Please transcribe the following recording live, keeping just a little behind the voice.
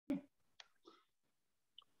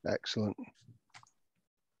Excellent.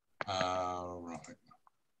 Right.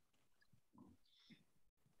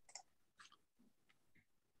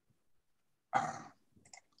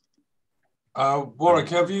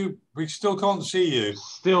 Warwick, we still can't see you.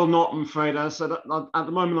 Still not, I'm afraid. So at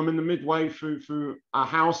the moment, I'm in the midway through a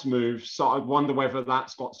house move, so I wonder whether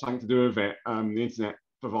that's got something to do with it, the internet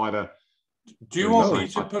provider. Do you want me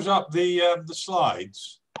to put up the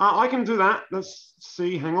slides? I can do that. Let's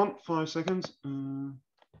see. Hang on, 5 seconds.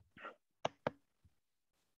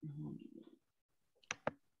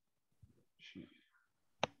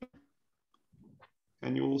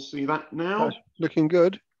 Can you all see that now? That's looking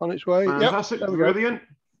good. On its way. Fantastic. Yep, Brilliant.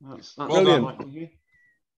 That's brilliant. Like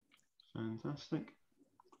fantastic.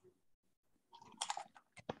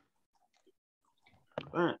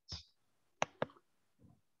 That.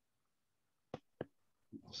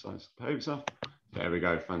 Size the page up. There we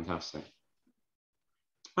go. Fantastic.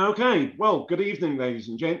 Okay. Well, good evening, ladies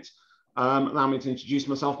and gents. Allow me to introduce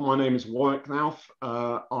myself. My name is Warwick Loath.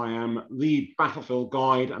 I am lead battlefield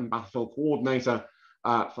guide and battlefield coordinator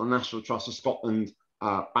for the National Trust of Scotland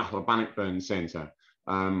Battle of Bannockburn Centre.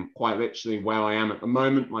 Quite literally where I am at the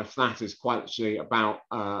moment, my flat is quite literally about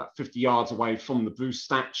 50 yards away from the Bruce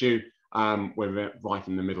statue. We're right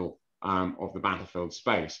in the middle of the battlefield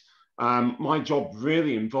space. My job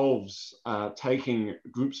really involves taking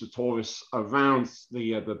groups of tourists around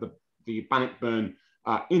the Bannockburn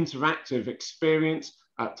interactive experience,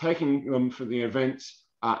 taking them for the events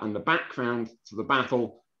and the background to the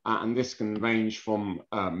battle. And this can range from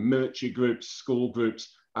military groups, school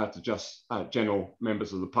groups, to just general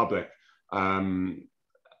members of the public.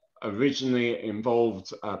 Originally it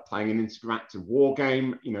involved playing an interactive war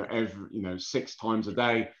game, every 6 times a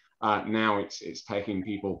day. Now it's taking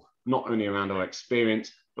people not only around our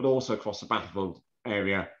experience, but also across the battlefield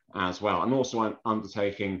area as well, and also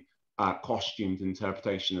undertaking costumed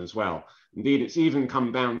interpretation as well. Indeed, it's even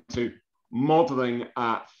come down to modelling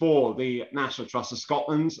for the National Trust of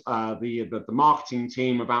Scotland. The marketing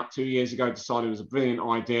team about 2 years ago decided it was a brilliant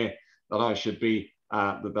idea that I should be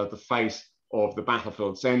the face of the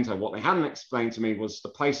battlefield centre. What they hadn't explained to me was the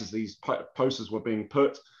places these posters were being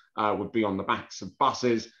put would be on the backs of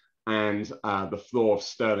buses and the floor of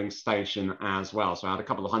Stirling Station as well. So I had a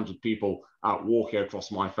couple of hundred people walking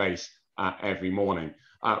across my face every morning.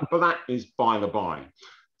 But that is by the by.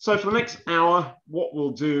 So for the next hour, what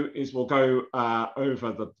we'll do is we'll go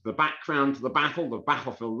over the background to the battle, the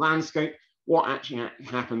battlefield landscape, what actually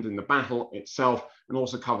happened in the battle itself, and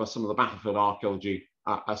also cover some of the battlefield archaeology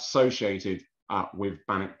associated with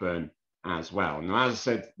Bannockburn as well. Now, as I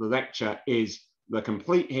said, the lecture is the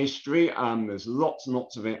complete history. There's lots and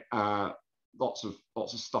lots of it, lots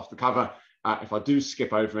of stuff to cover. If I do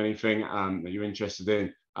skip over anything that you're interested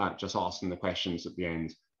in, just ask them the questions at the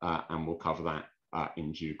end, and we'll cover that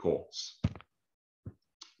in due course.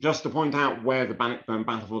 Just to point out where the Bannockburn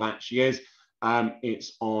battlefield actually is,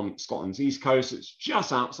 it's on Scotland's east coast. It's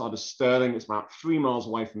just outside of Stirling. It's about 3 miles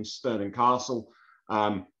away from Stirling Castle.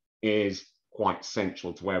 Is quite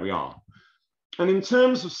central to where we are. And in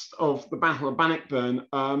terms of the Battle of Bannockburn,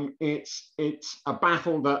 it's a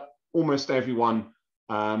battle that almost everyone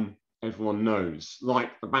knows.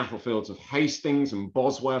 Like the battlefields of Hastings and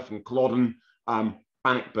Bosworth and Culloden,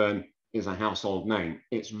 Bannockburn is a household name.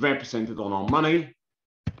 It's represented on our money.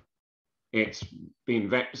 It's been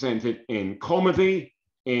represented in comedy,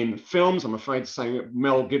 in films. I'm afraid to say that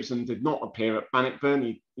Mel Gibson did not appear at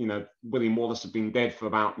Bannockburn. William Wallace had been dead for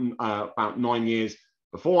about 9 years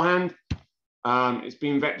beforehand. It's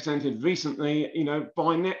been represented recently,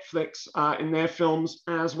 by Netflix in their films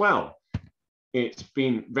as well. It's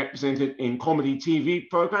been represented in comedy TV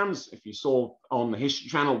programs. If you saw on the History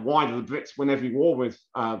Channel, Why Do the Brits Win Every War with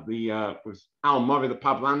Al Murray, the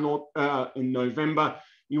pub landlord, in November,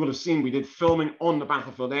 you would have seen we did filming on the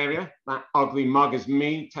battlefield area. That ugly mug is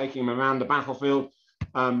me taking him around the battlefield.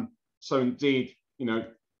 So indeed,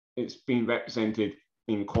 it's been represented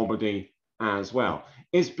in comedy as well.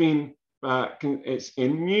 It's been it's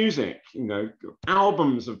in music.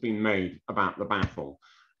 Albums have been made about the battle,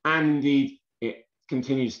 and indeed it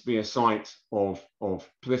continues to be a site of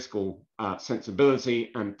political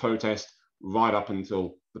sensibility and protest right up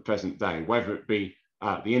until the present day, whether it be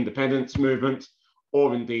the independence movement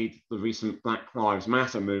or indeed the recent Black Lives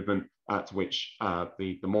Matter movement, to which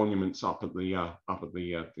the monuments up at the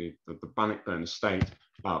Bannockburn estate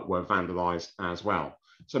were vandalised as well.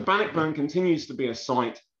 So Bannockburn continues to be a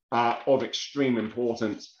site of extreme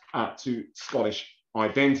importance to Scottish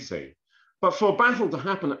identity. But for a battle to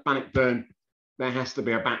happen at Bannockburn, there has to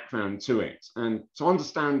be a background to it. And to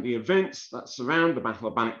understand the events that surround the Battle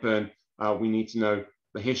of Bannockburn, we need to know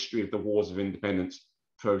the history of the Wars of Independence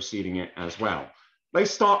proceeding it as well. They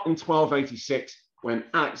start in 1286 when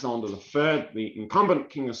Alexander III, the incumbent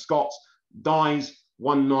King of Scots, dies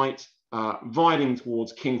one night riding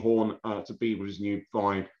towards Kinghorn to be with his new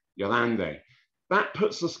bride, Yolande. That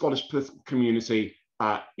puts the Scottish political community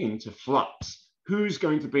into flux. Who's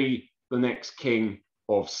going to be the next king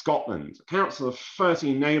of Scotland? A council of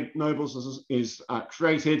 13 nobles is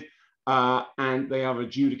created, and they are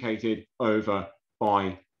adjudicated over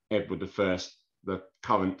by Edward I, the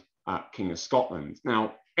current King of Scotland.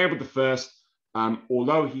 Now, Edward I,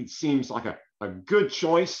 although he seems like a good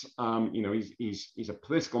choice, he's a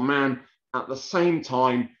political man, at the same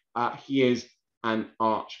time, he is an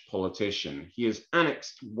arch politician. He has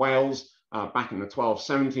annexed Wales back in the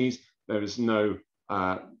 1270s. There is no,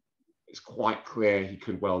 it's quite clear he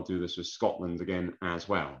could well do this with Scotland again as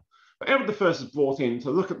well. But Edward I is brought in to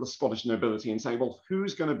look at the Scottish nobility and say, well,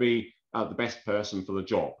 who's going to be the best person for the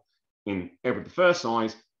job? In Edward I's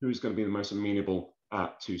eyes, who's going to be the most amenable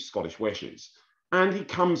to Scottish wishes? And he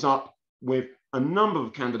comes up with a number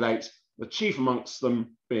of candidates, the chief amongst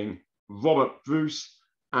them being Robert Bruce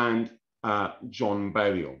and John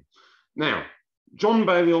Balliol. Now, John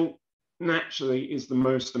Balliol naturally is the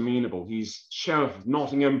most amenable. He's Sheriff of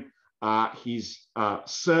Nottingham. He's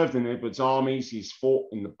served in Edward's armies. He's fought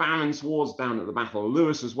in the Barons' Wars down at the Battle of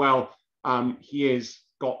Lewes as well. He has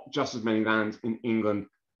got just as many lands in England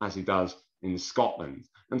as he does in Scotland.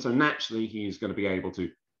 And so naturally, he is going to be able to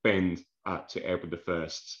bend to Edward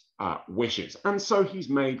I's wishes. And so he's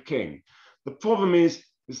made king. The problem is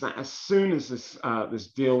that as soon as this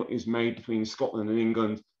deal is made between Scotland and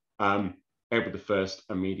England, Edward I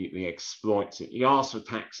immediately exploits it. He asks for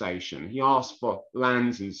taxation. He asks for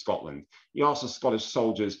lands in Scotland. He asks the Scottish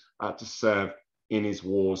soldiers to serve in his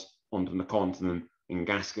wars onto the continent in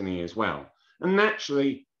Gascony as well. And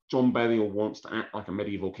naturally, John Balliol wants to act like a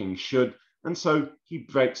medieval king should, and so he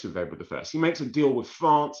breaks with Edward I. He makes a deal with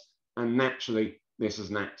France, and naturally, this is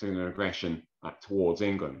an act of aggression towards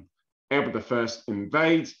England. Edward I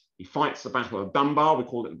invades. He fights the Battle of Dunbar. We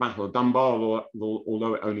call it the Battle of Dunbar,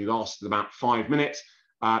 although it only lasted about 5 minutes.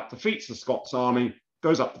 Defeats the Scots army,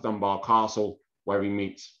 goes up to Dunbar Castle, where he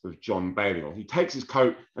meets with John Balliol. He takes his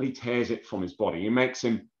coat and he tears it from his body. He makes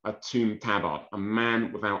him a tomb tabard, a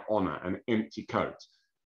man without honour, an empty coat.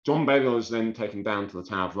 John Balliol is then taken down to the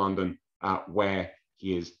Tower of London, where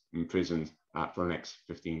he is imprisoned for the next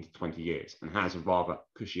 15 to 20 years and has a rather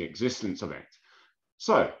cushy existence of it.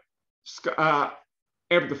 So,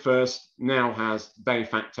 Edward I now has de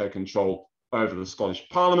facto control over the Scottish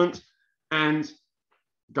Parliament, and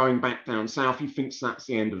going back down south, he thinks that's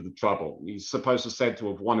the end of the trouble. He's supposed to have said to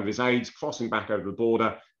have one of his aides, crossing back over the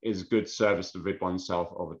border is good service to rid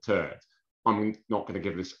oneself of a turd. I'm not going to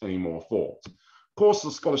give this any more thought. Of course,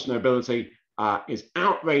 the Scottish nobility is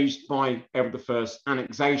outraged by Edward I's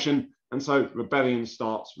annexation, and so rebellion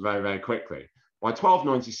starts very, very quickly. By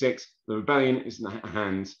 1296, the rebellion is in the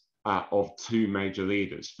hands of two major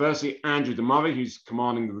leaders. Firstly, Andrew de Murray, who's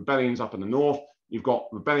commanding the rebellions up in the north. You've got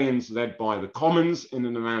rebellions led by the Commons in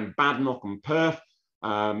and around Badenoch and Perth.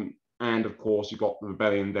 And of course, you've got the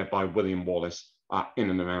rebellion led by William Wallace in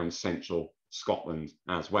and around central Scotland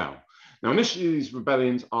as well. Now, initially, these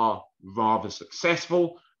rebellions are rather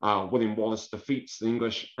successful. William Wallace defeats the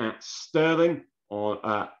English at Stirling on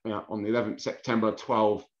the 11th September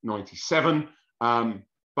 1297.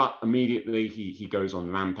 But immediately he goes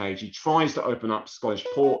on rampage. He tries to open up Scottish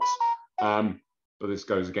ports, but this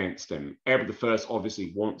goes against him. Edward I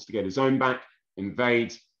obviously wants to get his own back,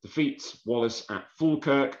 invades, defeats Wallace at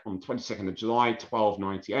Falkirk on 22nd of July,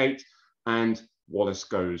 1298, and Wallace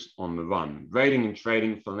goes on the run, raiding and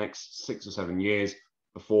trading for the next 6 or 7 years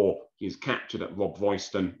before he is captured at Rob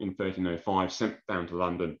Royston in 1305, sent down to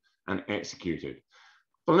London and executed.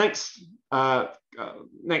 For the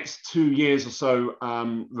next 2 years or so,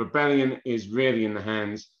 rebellion is really in the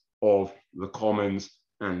hands of the Commons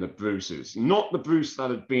and the Bruces. Not the Bruce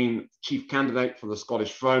that had been chief candidate for the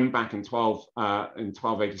Scottish throne back in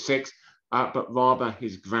 1286, but rather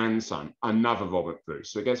his grandson, another Robert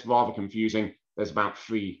Bruce. So it gets rather confusing. There's about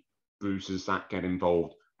 3 Bruces that get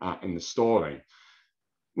involved in the story.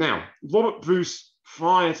 Now, Robert Bruce,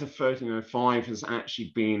 prior to 1305, has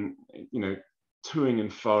actually been, toing and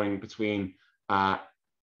froing between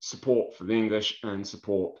support for the English and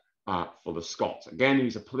support for the Scots. Again,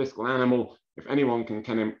 he's a political animal. If anyone can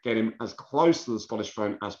get him as close to the Scottish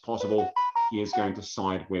throne as possible, he is going to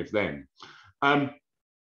side with them.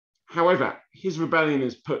 However, his rebellion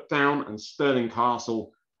is put down and Stirling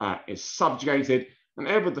Castle is subjugated. And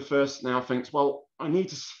Edward I now thinks, well, I need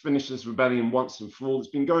to finish this rebellion once and for all. It's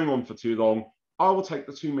been going on for too long. I will take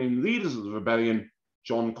the 2 main leaders of the rebellion,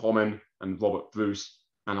 John Comyn and Robert Bruce,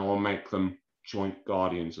 and I will make them joint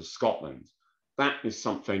guardians of Scotland. That is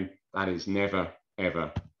something that is never,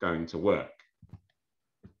 ever going to work.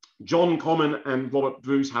 John Comyn and Robert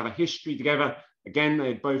Bruce have a history together. Again, they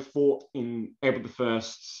had both fought in Edward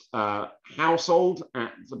I's household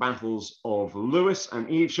at the battles of Lewes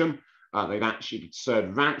and Evesham. They'd actually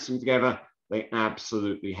served ransom together. They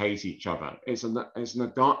absolutely hate each other. It's a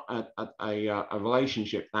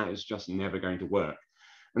relationship that is just never going to work.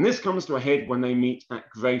 And this comes to a head when they meet at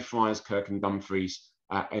Greyfriars Kirk and Dumfries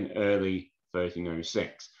in early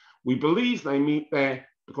 1306. We believe they meet there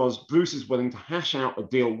because Bruce is willing to hash out a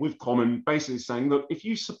deal with Comyn, basically saying, look, if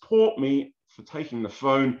you support me for taking the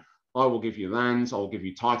throne, I will give you lands, I will give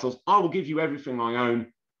you titles, I will give you everything I own,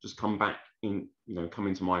 just come back in, come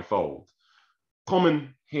into my fold. Comyn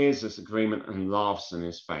hears this agreement and laughs in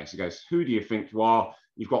his face. He goes, who do you think you are?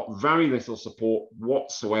 You've got very little support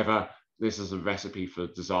whatsoever. This is a recipe for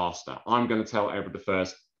disaster. I'm going to tell Edward I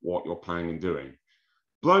what you're planning on doing.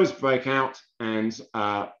 Blows break out, and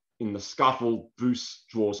in the scuffle, Bruce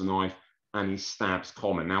draws a knife and he stabs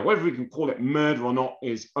Comyn. Now, whether we can call it murder or not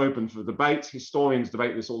is open for debate. Historians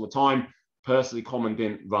debate this all the time. Personally, Comyn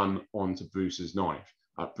didn't run onto Bruce's knife.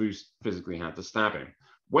 Bruce physically had to stab him.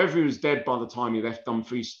 Whether he was dead by the time he left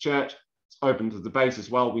Dumfries Church, it's open to debate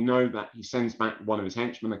as well. We know that he sends back one of his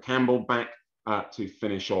henchmen, a Campbell, back to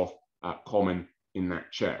finish off Comyn in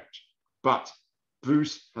that church. But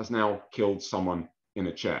Bruce has now killed someone in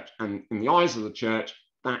a church. And in the eyes of the church,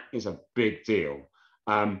 that is a big deal.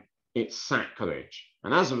 It's sacrilege.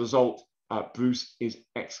 And as a result, Bruce is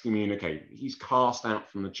excommunicated. He's cast out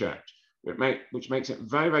from the church, which makes it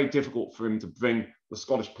very, very difficult for him to bring the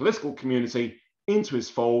Scottish political community into his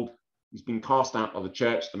fold. He's been cast out by the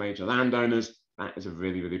church, the major landowners. That is a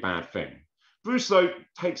really, really bad thing. Bruce, though,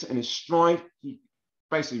 takes it in his stride. He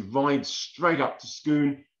basically rides straight up to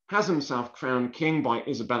Scone, has himself crowned king by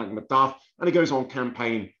Isabella Macduff, and he goes on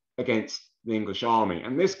campaign against the English army.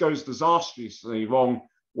 And this goes disastrously wrong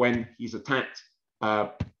when he's attacked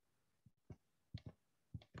at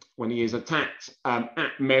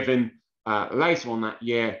Mevin later on that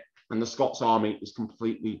year, and the Scots army is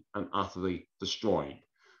completely and utterly destroyed.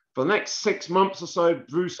 For the next 6 months or so,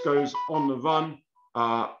 Bruce goes on the run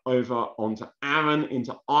over onto Arran,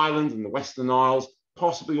 into Ireland and the Western Isles,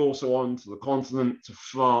 possibly also onto the continent, to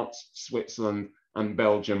France, Switzerland, and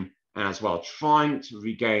Belgium as well, trying to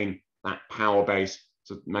regain that power base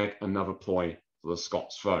to make another ploy for the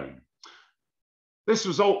Scots throne. This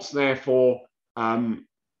results, therefore,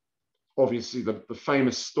 obviously, the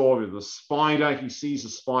famous story of the spider. He sees a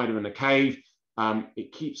spider in a cave.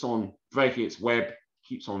 It keeps on breaking its web,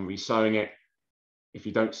 keeps on resewing it. If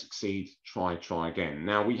you don't succeed, try again.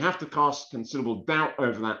 Now, we have to cast considerable doubt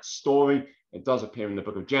over that story. It does appear in the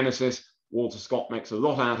book of Genesis. Walter Scott makes a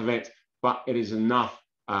lot out of it, but it is enough.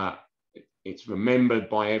 It's remembered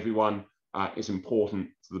by everyone. It's important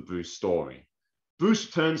to the Bruce story. Bruce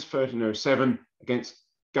returns 1307,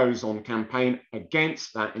 goes on campaign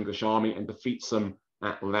against that English army and defeats them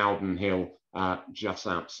at Loudon Hill, just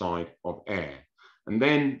outside of Ayr. And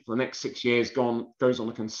then for the next 6 years goes on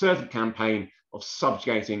a concerted campaign of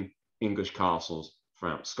subjugating English castles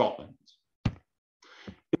throughout Scotland.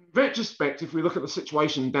 In retrospect, if we look at the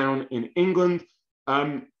situation down in England,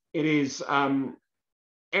 it is Edward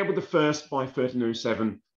I by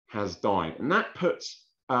 1307 has died, and that puts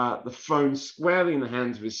the throne squarely in the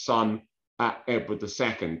hands of his son, Edward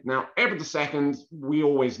II. Now, Edward II, we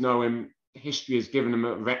always know him. History has given him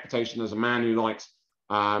a reputation as a man who likes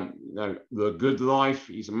the good life.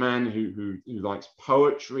 He's a man who likes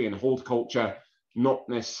poetry and horticulture, not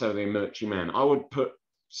necessarily a military man. I would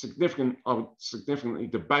significantly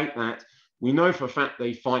debate that. We know for a fact that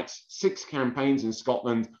he fights 6 campaigns in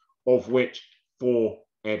Scotland, of which 4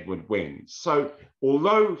 Edward wins. So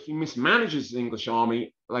although he mismanages the English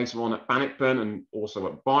army later on at Bannockburn and also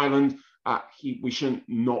at Byland, we shouldn't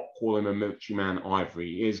not call him a military man either.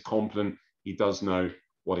 He is competent. He does know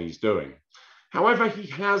what he's doing. However, he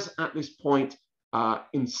has at this point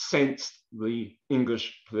incensed the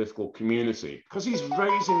English political community because he's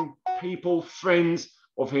raising people, friends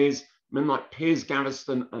of his, men like Piers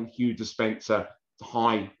Gaveston and Hugh Despencer, to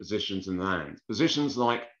high positions in the land, positions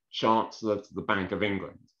like Chancellor to the Bank of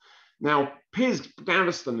England. Now, Piers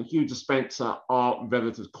Gaveston and Hugh Despencer are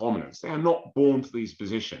relative commoners. They are not born to these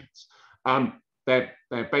positions. They're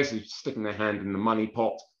basically sticking their hand in the money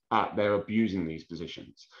pot. They're abusing these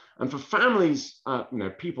positions. And for families,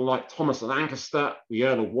 people like Thomas of Lancaster, the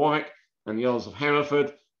Earl of Warwick, and the Earls of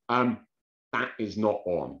Hereford, that is not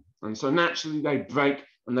on. And so naturally they break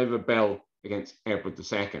and they rebel against Edward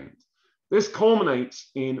II. This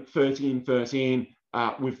culminates in 1313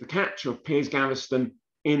 with the capture of Piers Gaveston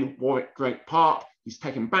in Warwick Great Park. He's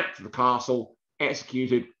taken back to the castle,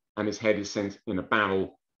 executed, and his head is sent in a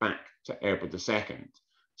barrel back to Edward II.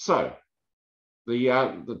 So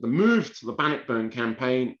the move to the Bannockburn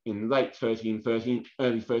campaign in late 1313,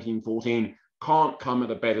 early 1314 can't come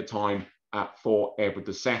at a better time for Edward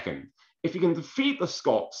II. If he can defeat the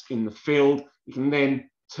Scots in the field, he can then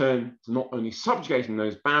turn to not only subjugating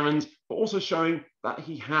those barons, but also showing that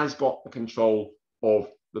he has got the control of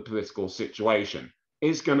the political situation.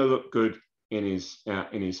 It's going to look good in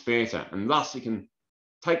his theatre, and thus he can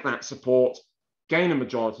take that support, gain a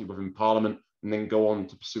majority within Parliament, and then go on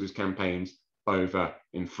to pursue his campaigns over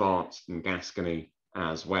in France and Gascony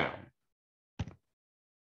as well. And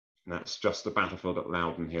that's just the battlefield at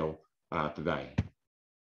Loudon Hill today.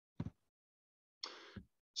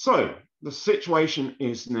 So the situation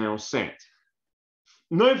is now set.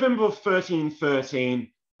 November of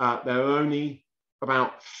 1313, there are only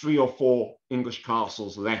about 3 or 4 English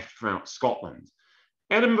castles left throughout Scotland.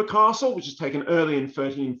 Edinburgh Castle, which was taken early in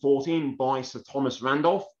 1314 by Sir Thomas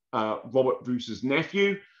Randolph, Robert Bruce's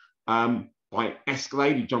nephew, by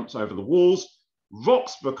escalade, he jumps over the walls.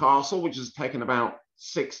 Roxburgh Castle, which is taken about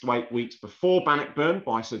 6 to 8 weeks before Bannockburn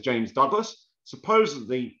by Sir James Douglas.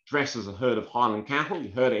 Supposedly, dressers have heard of Highland cattle.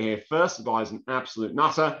 You heard it here first. The guy's an absolute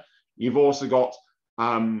nutter. You've also got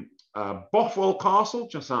Bothwell Castle,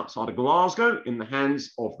 just outside of Glasgow, in the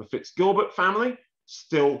hands of the Fitzgilbert family,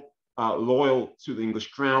 still loyal to the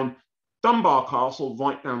English crown. Dunbar Castle,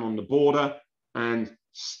 right down on the border, and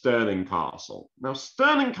Stirling Castle. Now,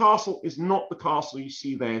 Stirling Castle is not the castle you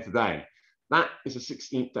see there today. That is a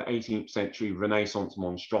 16th to 18th century Renaissance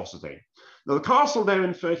monstrosity. Now, the castle there in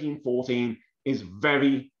 1314 is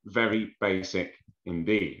very, very basic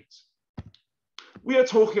indeed. We are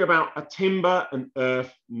talking about a timber and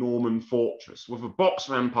earth Norman fortress with a box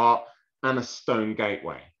rampart and a stone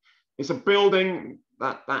gateway. It's a building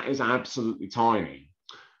that is absolutely tiny.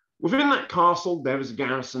 Within that castle, there is a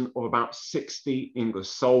garrison of about 60 English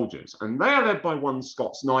soldiers, and they are led by one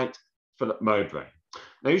Scots knight, Philip Mowbray.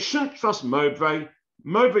 Now, you shouldn't trust Mowbray.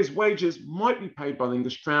 Mowbray's wages might be paid by the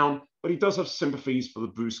English crown, but he does have sympathies for the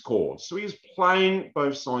Bruce cause. So he is playing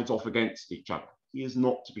both sides off against each other. He is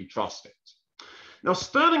not to be trusted. Now,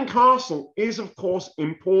 Stirling Castle is, of course,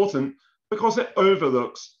 important because it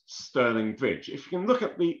overlooks Stirling Bridge. If you can look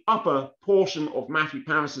at the upper portion of Matthew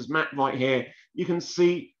Paris's map right here, you can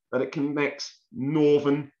see that it connects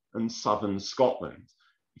northern and southern Scotland.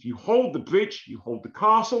 If you hold the bridge, you hold the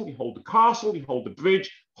castle, you hold the castle, you hold the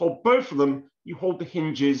bridge, hold both of them, you hold the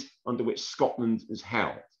hinges under which Scotland is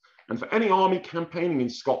held. And for any army campaigning in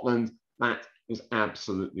Scotland, that is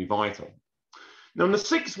absolutely vital. Now, in the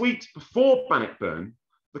 6 weeks before Bannockburn,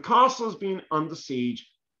 the castle has been under siege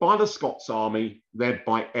by the Scots army led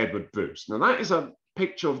by Edward Bruce. Now, that is a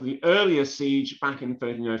picture of the earlier siege back in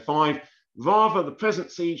 1305. Rather, the present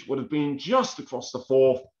siege would have been just across the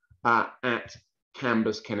Forth at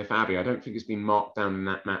Cambus Kenneth Abbey. I don't think it's been marked down in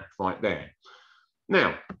that map right there.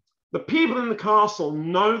 Now, the people in the castle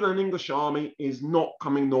know that an English army is not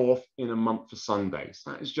coming north in a month for Sundays.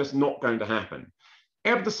 That is just not going to happen.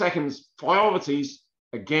 Edward II's priorities,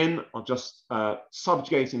 again, are just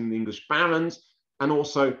subjugating the English barons and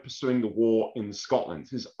also pursuing the war in Scotland.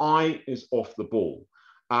 His eye is off the ball.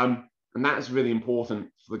 And that is really important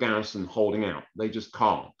for the garrison holding out. They just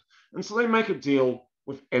can't. And so they make a deal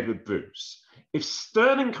with Edward Bruce. If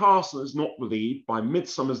Stirling Castle is not relieved by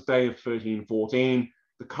Midsummer's Day of 1314,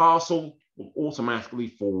 the castle will automatically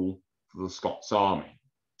fall for the Scots army.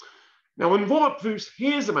 Now, when Robert Bruce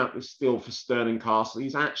hears about this deal for Stirling Castle,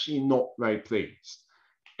 he's actually not very pleased.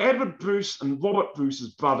 Edward Bruce and Robert Bruce's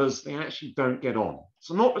brothers, they actually don't get on.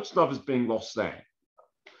 So not much love is being lost there.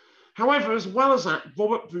 However, as well as that,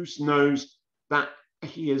 Robert Bruce knows that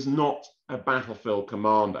he is not a battlefield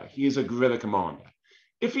commander. He is a guerrilla commander.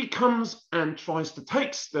 If he comes and tries to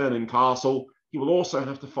take Stirling Castle, he will also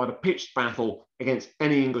have to fight a pitched battle against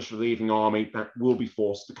any English relieving army that will be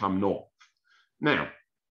forced to come north. Now,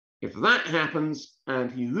 if that happens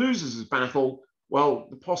and he loses his battle, well,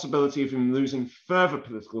 the possibility of him losing further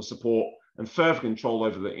political support and further control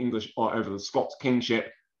over the English or over the Scots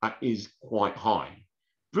kingship is quite high.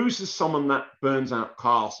 Bruce is someone that burns out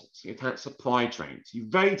castles. He attacks supply trains. He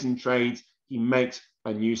raids and trades. He makes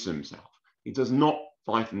a nuisance of himself. He does not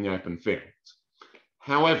fight in the open field.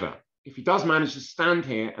 However, if he does manage to stand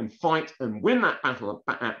here and fight and win that battle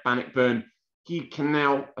at Bannockburn, he can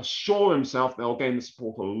now assure himself they'll gain the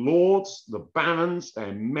support of lords, the barons,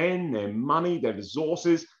 their men, their money, their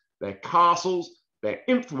resources, their castles, their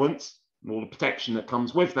influence, and all the protection that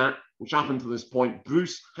comes with that, which up until this point,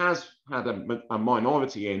 Bruce has had a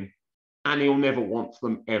minority in, and he'll never want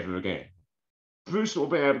them ever again. Bruce will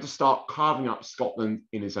be able to start carving up Scotland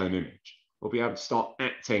in his own image. Will be able to start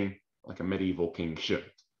acting like a medieval king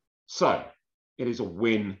should. So it is a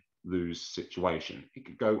win-lose situation. It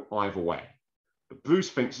could go either way. But Bruce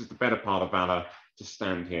thinks it's the better part of valor to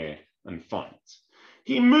stand here and fight.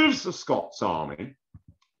 He moves the Scots army,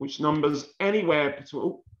 which numbers anywhere between,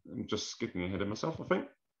 oh, I'm just skipping ahead of myself, I think.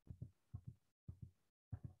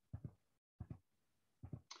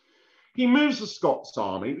 He moves the Scots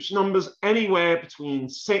army, which numbers anywhere between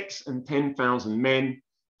 6,000 and 10,000 men,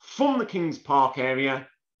 from the King's Park area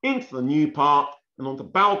into the New Park and onto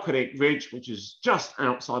Balquiddick Ridge, which is just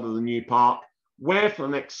outside of the New Park, where for the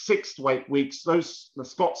next 6 to 8 weeks, the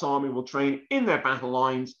Scots army will train in their battle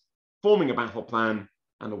lines, forming a battle plan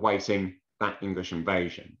and awaiting that English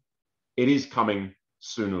invasion. It is coming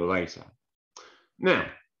sooner or later. Now,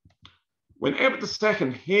 when Edward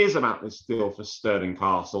II hears about this deal for Stirling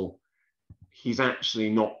Castle, he's actually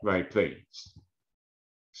not very pleased.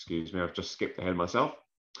 Excuse me, I've just skipped ahead of myself.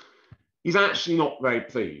 He's actually not very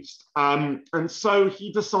pleased. And so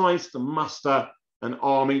he decides to muster an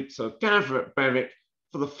army to gather at Berwick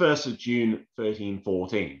for the 1st of June,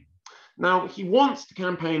 1314. Now, he wants to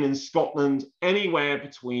campaign in Scotland anywhere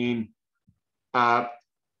between 30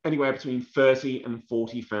 and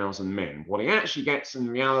 40,000 men. What he actually gets in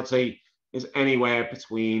reality is anywhere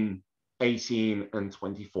between 18 and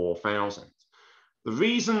 24,000. The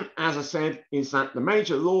reason, as I said, is that the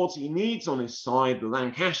major lords he needs on his side, the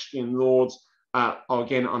Lancastrian lords, are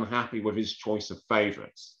again unhappy with his choice of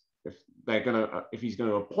favourites. If he's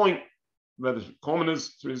going to appoint relative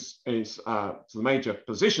commoners to the major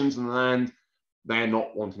positions in the land, they're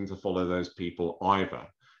not wanting to follow those people either.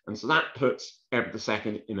 And so that puts Edward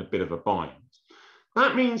II in a bit of a bind.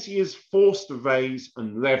 That means he is forced to raise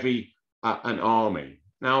and levy an army.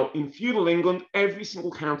 Now, in feudal England, every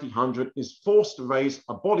single county hundred is forced to raise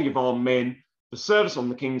a body of armed men for service on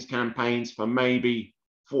the king's campaigns for maybe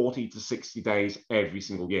 40 to 60 days every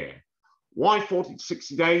single year. Why 40 to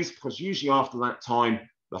 60 days? Because usually after that time,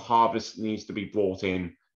 the harvest needs to be brought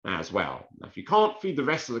in as well. Now, if you can't feed the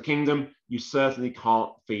rest of the kingdom, you certainly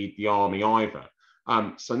can't feed the army either.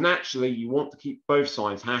 So naturally, you want to keep both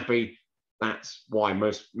sides happy. That's why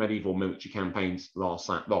most medieval military campaigns last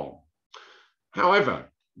that long. However,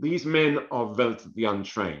 these men are relatively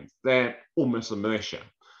untrained. They're almost a militia.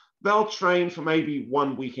 They'll train for maybe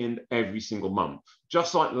 1 weekend every single month.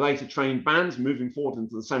 Just like the later trained bands moving forward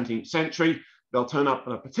into the 17th century, they'll turn up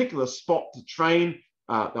at a particular spot to train.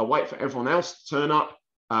 They'll wait for everyone else to turn up.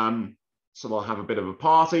 So they'll have a bit of a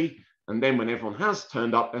party. And then when everyone has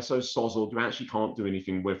turned up, they're so sozzled you actually can't do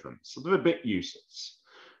anything with them. So they're a bit useless.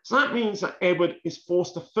 So that means that Edward is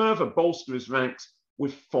forced to further bolster his ranks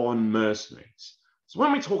with foreign mercenaries. So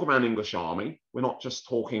when we talk about an English army, we're not just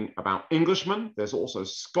talking about Englishmen. There's also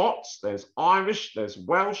Scots, there's Irish, there's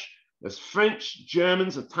Welsh, there's French,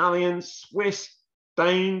 Germans, Italians, Swiss,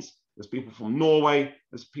 Danes, there's people from Norway,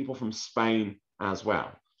 there's people from Spain as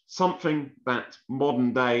well. Something that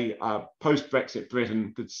modern day post-Brexit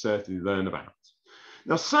Britain could certainly learn about.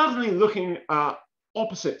 Now, certainly looking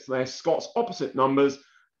opposite to their Scots, opposite numbers,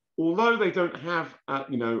 although they don't have,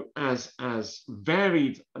 as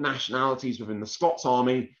varied nationalities within the Scots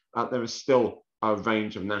army, there is still a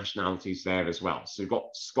range of nationalities there as well. So you've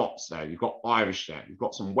got Scots there, you've got Irish there, you've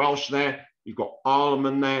got some Welsh there, you've got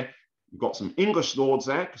Ireland there, you've got some English lords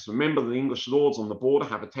there, because remember the English lords on the border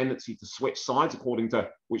have a tendency to switch sides according to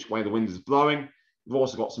which way the wind is blowing. You've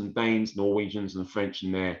also got some Danes, Norwegians, and French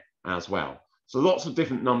in there as well. So lots of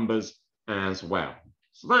different numbers as well.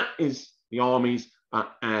 So that is the armies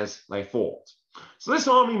as they fought. So this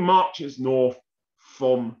army marches north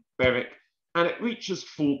from Berwick and it reaches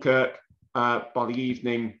Falkirk by the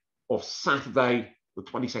evening of Saturday, the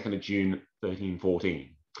 22nd of June,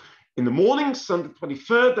 1314. In the morning, Sunday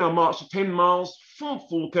 23rd, they'll march to 10 miles from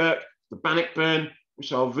Falkirk to Bannockburn,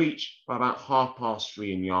 which they'll reach by about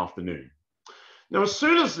 3:30 in the afternoon. Now, as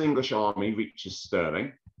soon as the English army reaches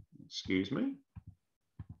Stirling,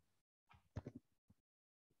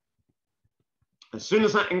 as soon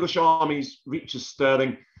as that English army reaches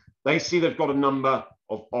Stirling, they see they've got a number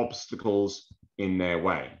of obstacles in their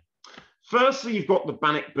way. Firstly, you've got the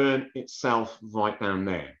Bannockburn itself right down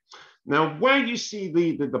there. Now, where you see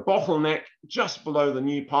the bottleneck just below the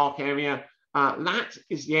New Park area, that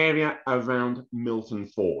is the area around Milton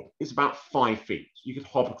Ford. It's about 5 feet. You could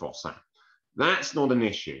hop across that. That's not an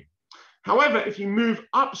issue. However, if you move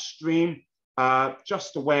upstream,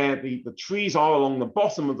 just to where the trees are along the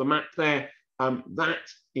bottom of the map there, that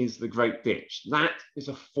is the Great Ditch. That is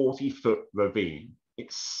a 40-foot ravine.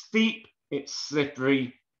 It's steep, it's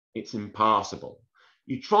slippery, it's impassable.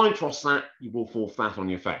 You try and cross that, you will fall flat on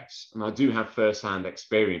your face. And I do have first-hand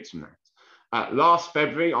experience from that. Last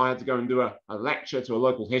February, I had to go and do a lecture to a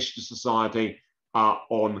local history society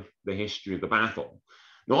on the history of the battle.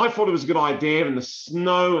 Now, I thought it was a good idea in the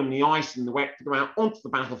snow and the ice and the wet to go out onto the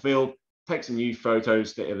battlefield, take some new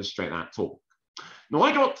photos to illustrate that talk. Now,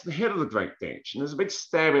 I got to the head of the Great Ditch, and there's a big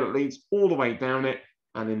stairway that leads all the way down it.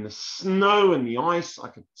 And in the snow and the ice, I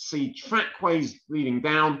could see trackways leading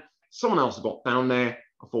down. Someone else had got down there.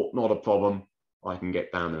 I thought, not a problem. I can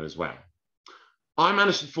get down there as well. I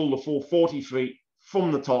managed to fall the full 40 feet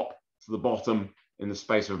from the top to the bottom in the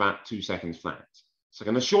space of about 2 seconds flat. So I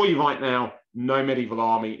can assure you right now, no medieval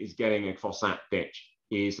army is getting across that ditch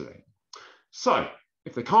easily. So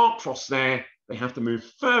if they can't cross there, they have to move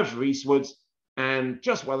further eastwards. And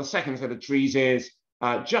just where the second set of trees is,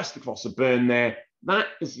 just across the burn there, that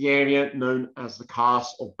is the area known as the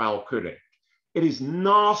Carse of Balcuric. It is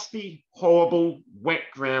nasty, horrible, wet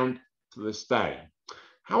ground to this day.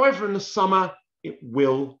 However, in the summer, it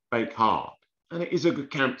will bake hard, and it is a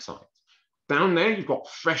good campsite. Down there, you've got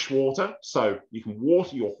fresh water, so you can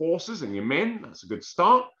water your horses and your men. That's a good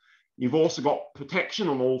start. You've also got protection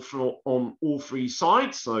on all three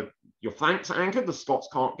sides, so your flanks are anchored. The Scots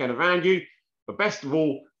can't get around you. But best of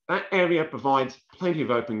all, that area provides plenty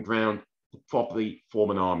of open ground to properly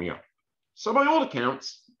form an army up. So by all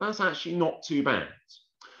accounts, that's actually not too bad.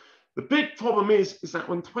 The big problem is that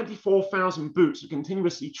when 24,000 boots are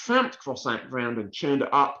continuously tramped across that ground and churned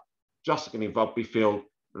it up, just like in a rugby field,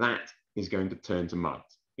 that is going to turn to mud.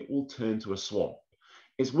 It will turn to a swamp.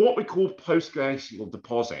 It's what we call post-glacial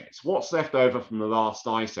deposit. It's what's left over from the last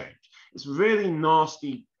ice age. It's really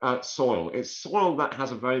nasty soil. It's soil that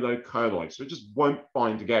has a very low colloid, so it just won't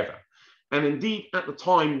bind together. And indeed, at the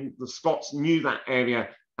time, the Scots knew that area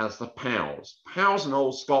as the Powers. Powers in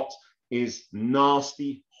Old Scots is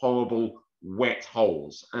nasty, horrible, wet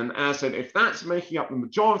holes. And as I said, if that's making up the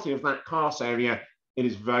majority of that Carse area, it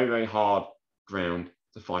is very, very hard ground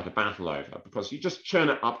to fight a battle over, because you just churn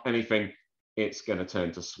it up anything, it's going to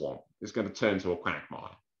turn to swamp. It's going to turn to a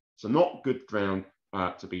quagmire. So not good ground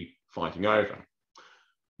to be fighting over.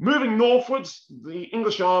 Moving northwards, the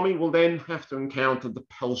English army will then have to encounter the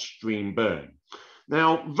Pelstream Burn.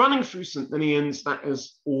 Now, running through St Ninians, that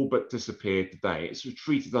has all but disappeared today. It's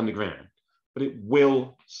retreated underground, but it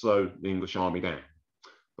will slow the English army down.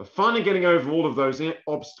 But finally getting over all of those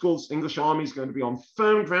obstacles, the English army is going to be on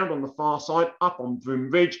firm ground on the far side, up on Broom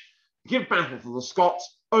Ridge, give battle to the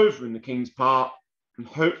Scots over in the King's Park, and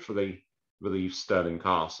hopefully relieve Stirling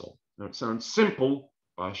Castle. Now, it sounds simple,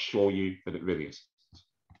 but I assure you that it really is.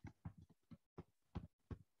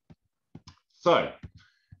 So,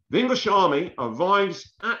 the English army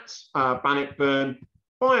arrives at Bannockburn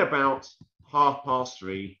by about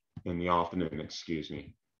 3:30 in the afternoon, excuse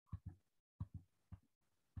me.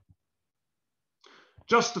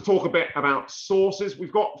 Just to talk a bit about sources,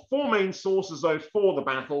 we've got 4 main sources though for the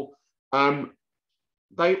battle.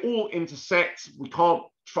 They all intersect. We can't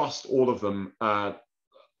trust all of them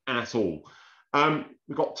at all.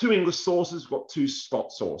 We've got 2 English sources, we've got 2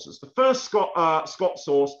 Scots sources. The first Scott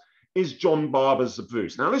source is John Barber's The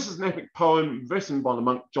Bruce. Now, this is an epic poem written by the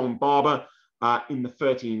monk John Barber in the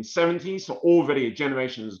 1370s. So already a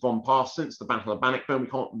generation has gone past since the Battle of Bannockburn. We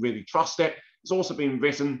can't really trust it. It's also been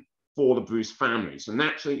written for the Bruce family. So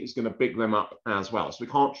naturally, it's going to big them up as well. So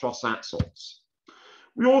we can't trust that source.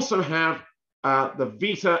 We also have the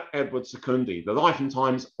Vita Edward Secundi, the life and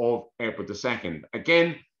times of Edward II.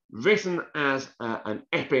 Again, written as an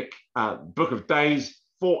epic book of days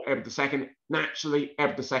for Edward II. Naturally,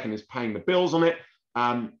 Edward II is paying the bills on it.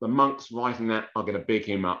 The monks writing that are going to big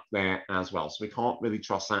him up there as well. So we can't really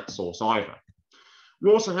trust that source either.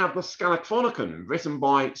 We also have the Scala-Chronicon, written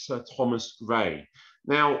by Sir Thomas Gray.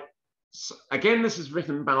 Now, again, this is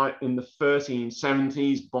written in the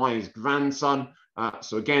 1370s by his grandson.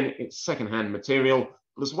 So again, it's secondhand material.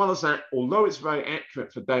 But as well as that, although it's very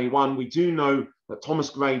accurate for day 1, we do know that Thomas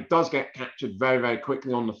Gray does get captured very, very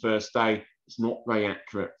quickly on the first day. It's not very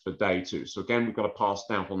accurate for day 2. So again, we've got to pass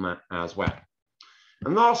down on that as well.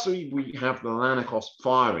 And lastly, we have the Lanercost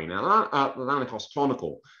Priory. Now, the Lanercost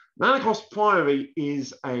Chronicle. Lanercost Priory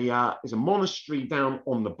is a monastery down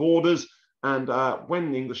on the borders. And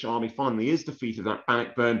when the English army finally is defeated at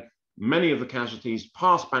Bannockburn, many of the casualties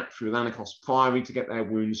pass back through Lanercost Priory to get their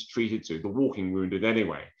wounds treated to, the walking wounded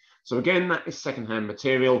anyway. So again, that is secondhand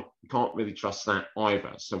material. You can't really trust that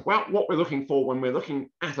either. So what we're looking for when we're looking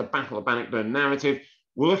at a Battle of Bannockburn narrative,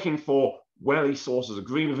 we're looking for where these sources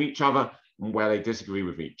agree with each other and where they disagree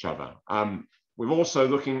with each other. We're also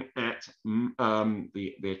looking at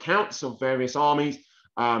the accounts of various armies.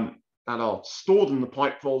 that are stored in the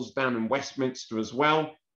pipe rolls down in Westminster as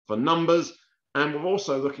well for numbers. And we're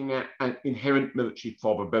also looking at an inherent military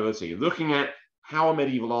probability, looking at how a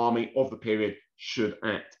medieval army of the period should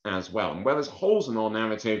act as well. And where there's holes in our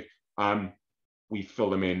narrative, we fill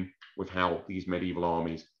them in with how these medieval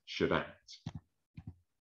armies should act.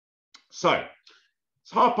 So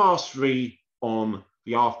it's 3:30 on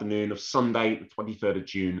the afternoon of Sunday, the 23rd of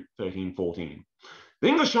June, 1314. The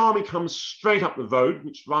English army comes straight up the road,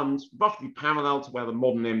 which runs roughly parallel to where the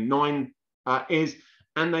modern M9 is,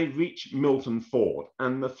 and they reach Milton Ford.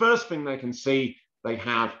 And the first thing they can see, they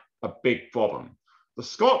have a big problem. The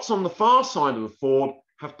Scots on the far side of the ford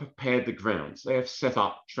have prepared the grounds. They have set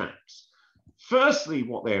up traps. Firstly,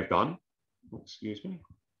 what they have done, excuse me,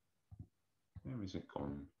 where is it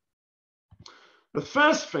gone? The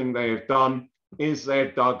first thing they have done is they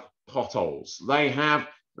have dug potholes. They have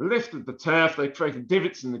lifted the turf, they've created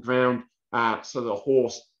divots in the ground so the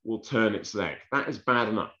horse will turn its leg. That is bad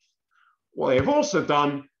enough. What they have also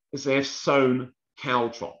done is they have sown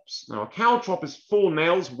caltrops. Now, a caltrop is 4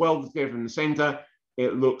 nails welded together in the center.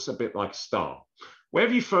 It looks a bit like a star.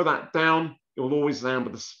 Wherever you throw that down, it will always land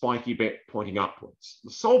with a spiky bit pointing upwards.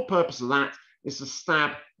 The sole purpose of that is to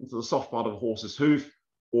stab into the soft part of a horse's hoof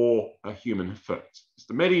or a human foot. It's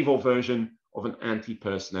the medieval version of an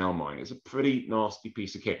anti-personnel mine. It's a pretty nasty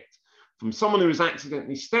piece of kit. From someone who has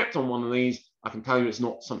accidentally stepped on one of these, I can tell you it's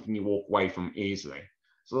not something you walk away from easily.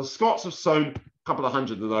 So the Scots have sown a couple of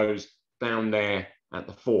hundred of those down there at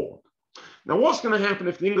the ford. Now, what's going to happen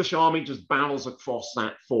if the English army just barrels across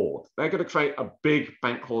that ford? They're going to create a big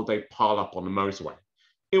bank holiday pile-up on the motorway.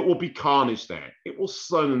 It will be carnage there. It will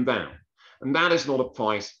slow them down. And that is not a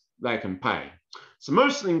price they can pay. So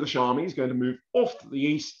most of the English army is going to move off to the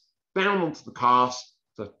east, down onto the carse,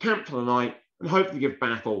 to camp for the night, and hopefully give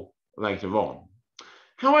battle later on.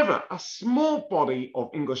 However, a small body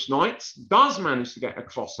of English knights does manage to get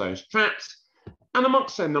across those traps, and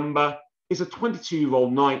amongst their number is a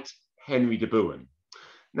 22-year-old knight, Henry de Bohun.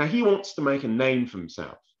 Now, he wants to make a name for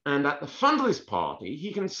himself, and at the front of this party,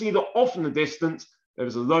 he can see that off in the distance, there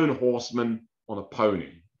is a lone horseman on a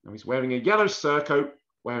pony. Now, he's wearing a yellow surcoat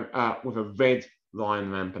with a red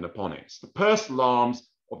lion rampant upon it. It's the personal arms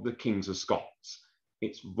of the kings of Scots.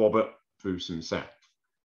 It's Robert Bruce himself,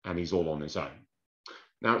 and he's all on his own.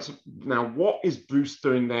 Now, what is Bruce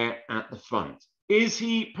doing there at the front? Is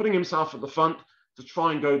he putting himself at the front to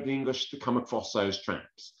try and goad the English to come across those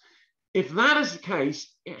traps? If that is the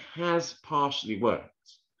case, it has partially worked.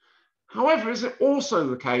 However, is it also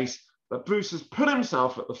the case that Bruce has put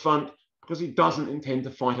himself at the front because he doesn't intend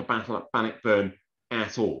to fight a battle at Bannockburn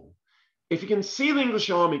at all? If he can see the English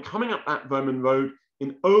army coming up that Roman road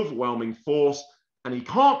in overwhelming force and he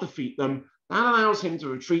can't defeat them, that allows him to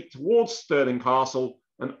retreat towards Stirling Castle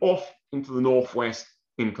and off into the northwest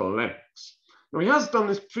into Lennox. Now, he has done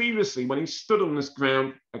this previously when he stood on this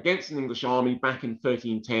ground against an English army back in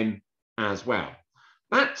 1310 as well.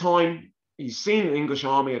 That time, he's seen the English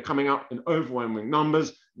army are coming up in overwhelming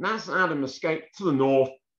numbers, and that's allowed him to escape to the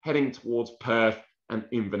north, heading towards Perth and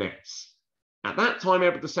Inverness. At that time,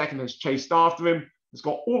 Edward II has chased after him, has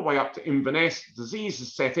got all the way up to Inverness, disease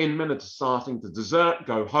has set in, men are starting to desert,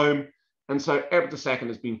 go home, and so Edward II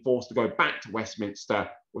has been forced to go back to Westminster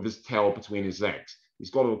with his tail between his legs.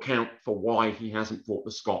 He's got to account for why he hasn't brought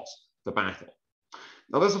the Scots to battle.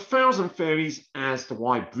 Now, there's 1,000 theories as to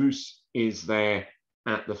why Bruce is there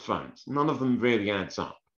at the front. None of them really adds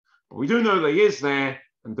up. But we do know that he is there,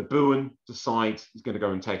 and de Bohun decides he's going to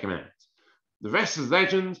go and take him out. The rest is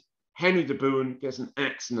legend. Henry de Bohun gets an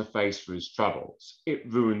axe in the face for his troubles.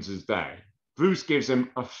 It ruins his day. Bruce gives him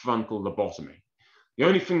a frontal lobotomy. The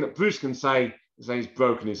only thing that Bruce can say is that he's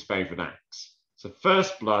broken his favourite axe. So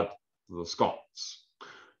first blood to the Scots.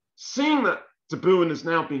 Seeing that de Bohun has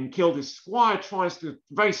now been killed, his squire tries to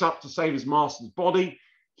race up to save his master's body.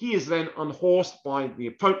 He is then unhorsed by the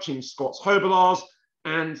approaching Scots Hobilars,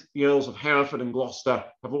 and the Earls of Hereford and Gloucester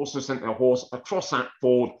have also sent their horse across that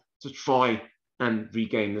ford to try and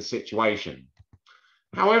regain the situation.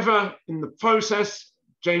 However, in the process,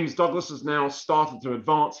 James Douglas has now started to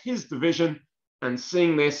advance his division, and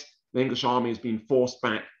seeing this, the English army has been forced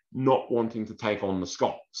back, not wanting to take on the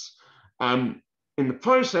Scots. In the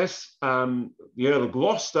process, the Earl of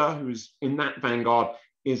Gloucester, who is in that vanguard,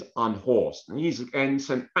 is unhorsed. And he's again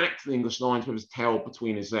sent back to the English lines with his tail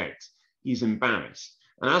between his legs. He's embarrassed.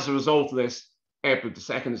 And as a result of this, Edward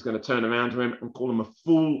II is going to turn around to him and call him a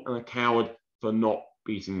fool and a coward for not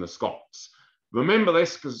beating the Scots. Remember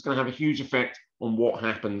this, because it's going to have a huge effect on what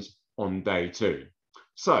happens on day 2.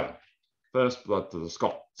 So, first blood to the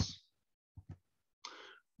Scots.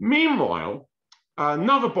 Meanwhile,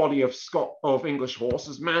 another body of English horse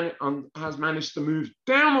has managed to move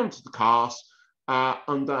down onto the cast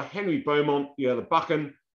under Henry Beaumont, the Earl of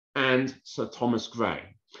Buchan, and Sir Thomas Grey.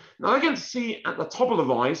 Now they're going to see at the top of the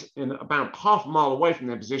rise, in about half a mile away from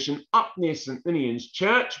their position, up near St Ninian's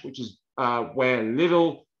Church, which is where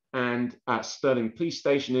Liddell and Stirling Police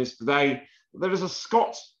Station is today, there is a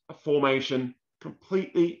Scots formation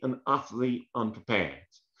completely and utterly unprepared.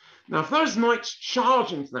 Now, if those knights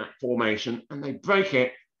charge into that formation and they break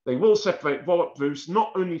it, they will separate Robert Bruce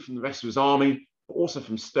not only from the rest of his army, but also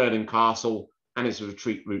from Stirling Castle and its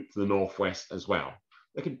retreat route to the northwest as well.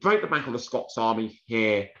 They could break the back of the Scots army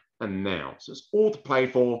here and now. So it's all to play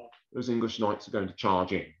for. Those English knights are going to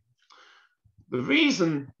charge in. The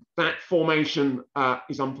reason that formation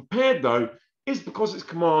is unprepared, though, is because its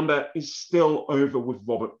commander is still over with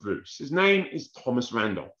Robert Bruce. His name is Thomas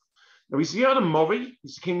Randolph. Now, he's the Earl of Moray,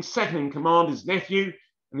 he's the King's second in command, his nephew,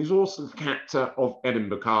 and he's also the captor of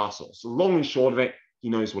Edinburgh Castle. So long and short of it, he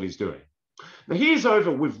knows what he's doing. Now, he is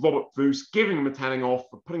over with Robert Bruce, giving him a telling off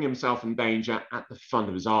for putting himself in danger at the front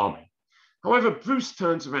of his army. However, Bruce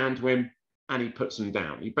turns around to him and he puts him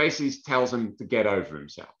down. He basically tells him to get over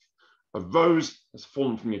himself. A rose has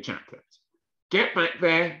fallen from your chaplet. Get back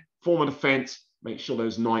there, form a defense, make sure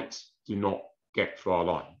those knights do not get through our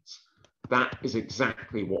lines. That is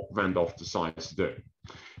exactly what Randolph decides to do.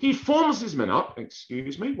 He forms his men up,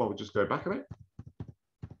 excuse me, while we just go back a bit.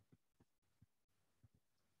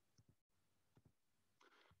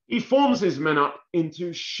 He forms his men up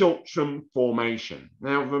into Schultram formation.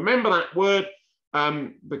 Now, remember that word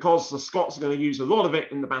because the Scots are going to use a lot of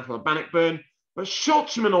it in the Battle of Bannockburn. But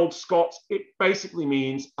Schultram in Old Scots, it basically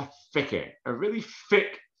means a thicket, a really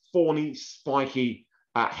thick, thorny, spiky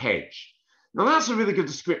hedge. Now, that's a really good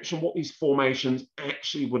description of what these formations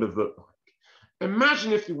actually would have looked like.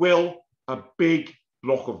 Imagine, if you will, a big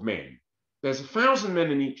block of men. There's 1,000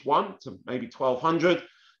 men in each one, so maybe 1,200.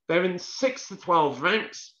 They're in 6 to 12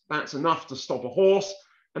 ranks. That's enough to stop a horse.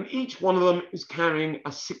 And each one of them is carrying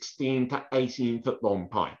a 16 to 18 foot long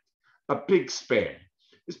pike, a big spear.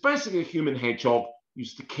 It's basically a human hedgehog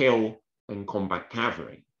used to kill and combat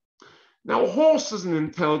cavalry. Now, a horse is an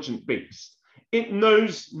intelligent beast. It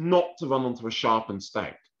knows not to run onto a sharpened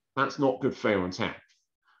stake. That's not good for anyone's health.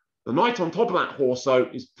 The knight on top of that horse, though,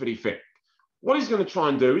 is pretty thick. What he's going to try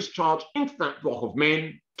and do is charge into that block of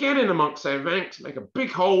men, get in amongst their ranks, make a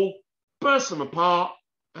big hole, burst them apart,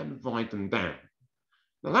 and ride them down.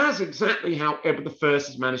 Now, that's exactly how Edward I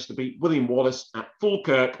has managed to beat William Wallace at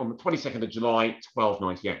Falkirk on the 22nd of July,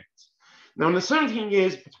 1298. Now, in the 17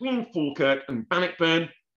 years between Falkirk and Bannockburn,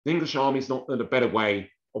 the English army's not learned a better way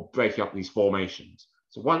of breaking up these formations.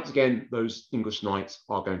 So once again, those English knights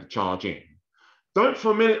are going to charge in. Don't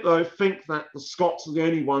for a minute, though, think that the Scots are the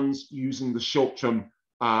only ones using the Schultram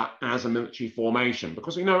as a military formation,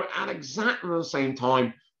 because we know at exactly the same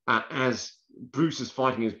time as Bruce is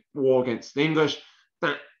fighting his war against the English,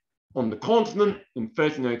 that on the continent in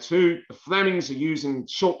 1302, the Flemings are using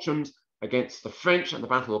Schultrams against the French at the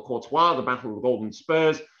Battle of Courtois, the Battle of the Golden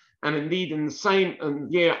Spurs, and indeed in the same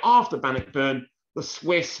year after Bannockburn, the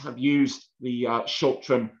Swiss have used the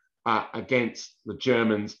Schultram against the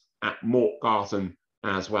Germans at Morgarten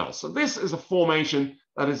as well. So this is a formation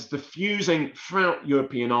that is diffusing throughout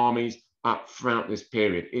European armies throughout this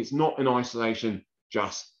period. It's not in isolation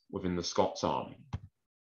just within the Scots army.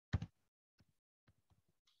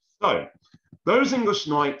 So those English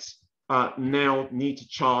knights now need to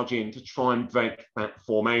charge in to try and break that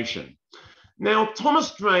formation. Now,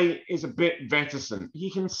 Thomas Grey is a bit reticent.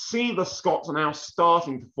 He can see the Scots are now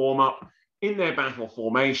starting to form up in their battle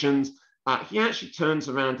formations. He actually turns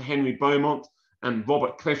around to Henry Beaumont and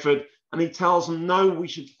Robert Clifford, and he tells them, no, we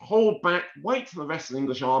should hold back, wait till the rest of the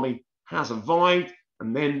English army has arrived,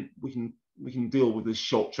 and then we can deal with this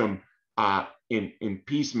Schultram in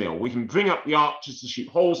piecemeal. We can bring up the archers to shoot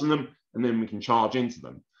holes in them, and then we can charge into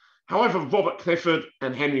them. However, Robert Clifford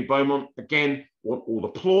and Henry Beaumont, again, want all the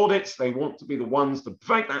plaudits. They want to be the ones to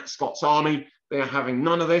break that Scots army. They are having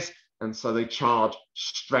none of this, and so they charge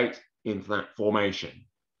straight into that formation.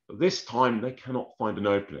 But this time, they cannot find an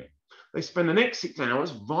opening. They spend the next 6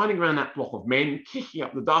 hours riding around that block of men, kicking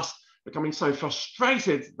up the dust, becoming so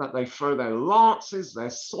frustrated that they throw their lances, their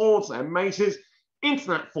swords, their maces into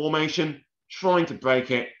that formation, trying to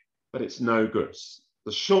break it, but it's no good.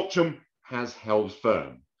 The Schultram has held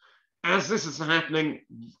firm. As this is happening,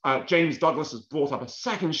 James Douglas has brought up a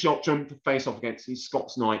second Schultram to face off against these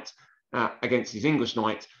Scots knights, against these English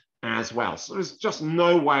knights as well. So there's just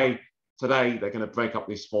no way today they're going to break up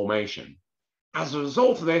this formation. As a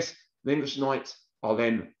result of this, the English knights are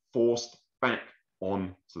then forced back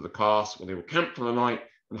on to the cast, where they will camp for the night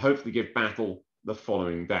and hopefully give battle the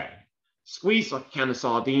following day. Squeezed like a can of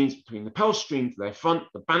sardines between the Pell stream to their front,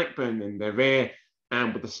 the Bannockburn in their rear,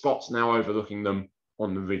 and with the Scots now overlooking them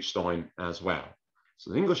on the ridgeline as well.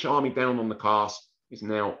 So the English army down on the Cast is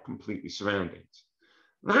now completely surrounded.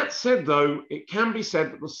 That said, though, it can be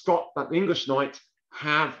said that the English knights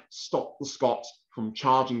have stopped the Scots from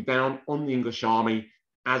charging down on the English army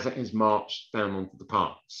as it has marched down onto the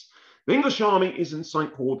pass. The English army is in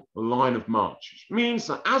something called the line of march, which means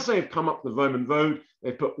that as they have come up the Roman road,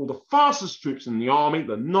 they've put all the fastest troops in the army,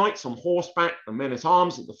 the knights on horseback, the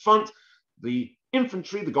men-at-arms at the front, the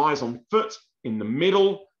infantry, the guys on foot in the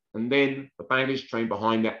middle, and then the baggage train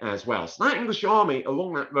behind it as well. So that English army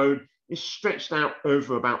along that road is stretched out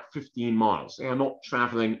over about 15 miles. They are not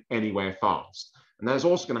traveling anywhere fast. And that's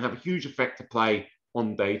also going to have a huge effect to play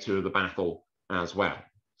on day 2 of the battle as well.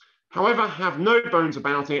 However, have no bones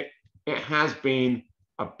about it, it has been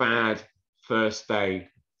a bad first day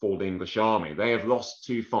for the English army. They have lost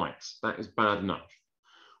 2 fights. That is bad enough.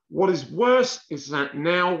 What is worse is that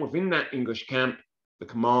now within that English camp, the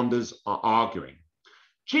commanders are arguing.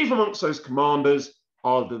 Chief amongst those commanders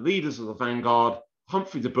are the leaders of the vanguard,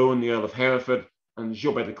 Humphrey de Bohun, the Earl of Hereford, and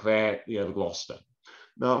Joubert de Clare, the Earl of Gloucester.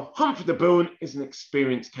 Now, Humphrey de Bohun is an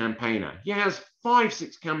experienced campaigner. He has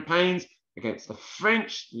 5-6 campaigns against the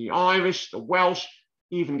French, the Irish, the Welsh,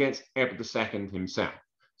 even against Edward II himself.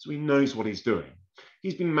 So he knows what he's doing.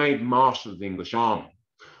 He's been made Marshal of the English army.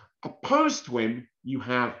 Opposed to him, you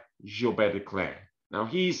have Joubert de Clare. Now,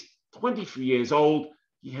 he's 23 years old.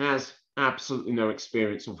 He has absolutely no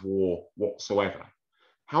experience of war whatsoever.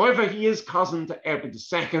 However, he is cousin to Edward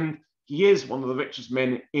II. He is one of the richest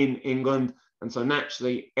men in England. And so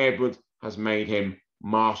naturally, Edward has made him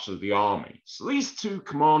Marshal of the army. So these 2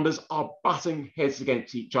 commanders are butting heads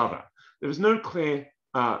against each other. There is no clear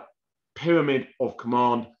pyramid of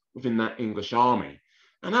command within that English army.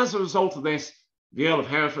 And as a result of this, the Earl of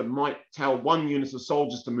Hereford might tell one unit of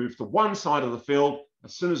soldiers to move to one side of the field.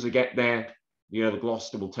 As soon as they get there, the Earl of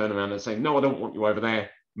Gloucester will turn around and say, no, I don't want you over there.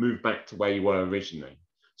 Move back to where you were originally.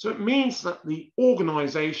 So it means that the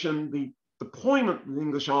organisation, the deployment the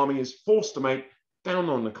English army is forced to make down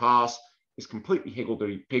on the Cast is completely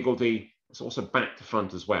higgledy-piggledy. It's also back to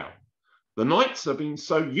front as well. The knights have been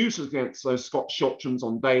so useless against those Scotch shotguns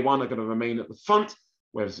on day 1 are going to remain at the front,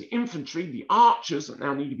 whereas the infantry, the archers that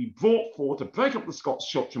now need to be brought forward to break up the Scots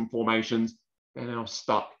shotgun formations, they're now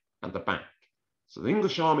stuck at the back. So the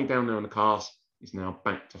English army down there on the Cast is now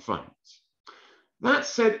back to front. That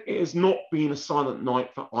said, it has not been a silent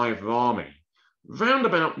night for either army. Round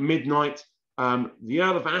about midnight, the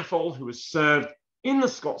Earl of Atholl, who has served in the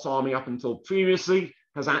Scots army up until previously,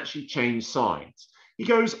 has actually changed sides. He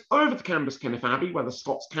goes over to Cambus Kenneth Abbey, where the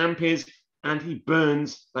Scots camp is, and he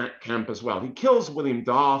burns that camp as well. He kills William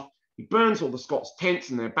Darth, he burns all the Scots tents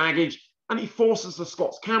and their baggage, and he forces the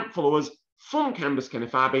Scots camp followers from Cambus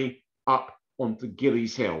Kenneth Abbey up onto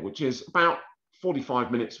Gillies Hill, which is about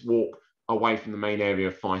 45 minutes walk away from the main area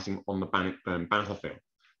of fighting on the Bannockburn battlefield.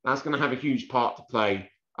 That's going to have a huge part to play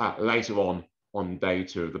later on day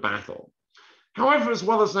 2 of the battle. However, as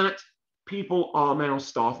well as that, people are now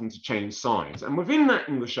starting to change sides. And within that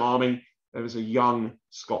English army, there is a young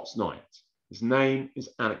Scots knight. His name is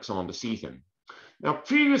Alexander Sifting. Now,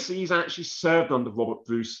 previously, he's actually served under Robert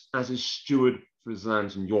Bruce as his steward for his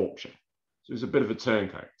lands in Yorkshire. So he's a bit of a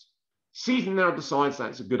turncoat. Sifting now decides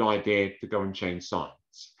that it's a good idea to go and change sides.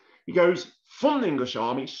 He goes from the English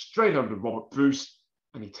army straight over to Robert Bruce,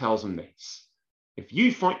 and he tells him this: if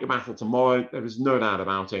you fight your battle tomorrow, there is no doubt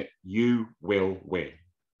about it, you will win.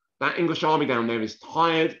 That English army down there is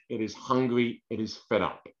tired, it is hungry, it is fed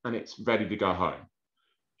up, and it's ready to go home.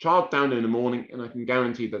 Charge down in the morning, and I can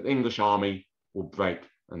guarantee that the English army will break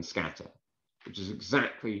and scatter, which is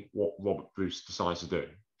exactly what Robert Bruce decides to do.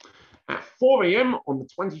 At 4 a.m. on the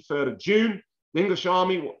 23rd of June, the English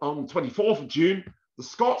army, on the 24th of June, the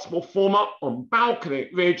Scots will form up on Balconic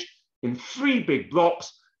Ridge in 3 big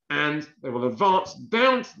blocks, and they will advance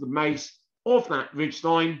down to the base of that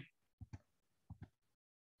ridgeline,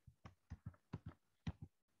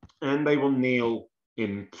 and they will kneel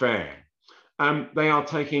in prayer. They are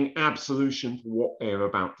taking absolution for what they're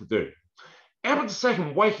about to do. Edward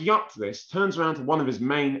II, waking up to this, turns around to one of his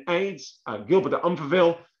main aides, Gilbert de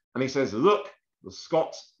Umfreville, and he says, look, the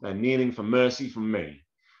Scots, they're kneeling for mercy from me.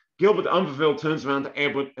 Gilbert de Umfreville turns around to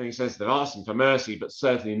Edward and he says, they're asking for mercy, but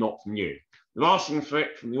certainly not from you. They're asking for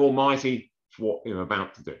it from the Almighty for what they're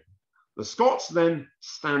about to do. The Scots then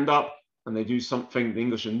stand up and they do something the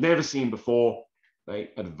English have never seen before.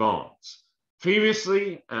 They advance.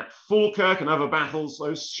 Previously, at Falkirk and other battles,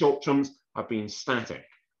 those short-trums have been static,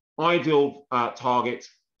 ideal targets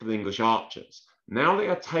for the English archers. Now they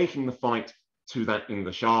are taking the fight to that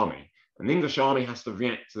English army. And the English army has to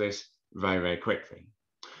react to this very, very quickly.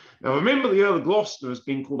 Now, remember, the Earl of Gloucester has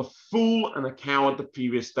been called a fool and a coward the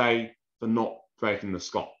previous day for not breaking the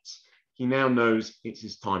Scots. He now knows it's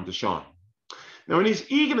his time to shine. Now, in his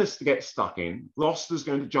eagerness to get stuck in, Gloucester's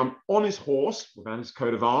going to jump on his horse without his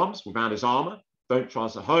coat of arms, without his armour, don't try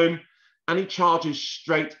us at home, and he charges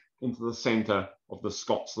straight into the centre of the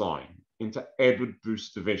Scots line, into Edward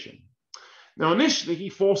Bruce's division. Now, initially, he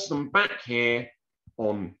forced them back here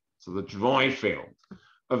on to the dry field,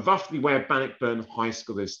 of roughly where Bannockburn High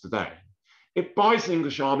School is today. It buys the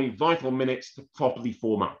English army vital minutes to properly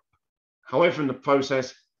form up. However, in the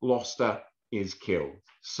process, Gloucester is killed,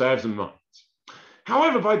 serves him right.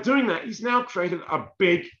 However, by doing that, he's now created a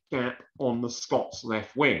big gap on the Scots'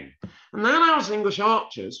 left wing. And that allows English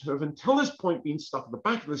archers, who have until this point been stuck at the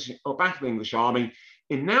back of the English army,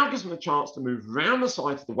 it now gives them a chance to move round the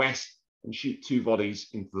side to the west and shoot 2 volleys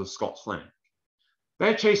into the Scots flank.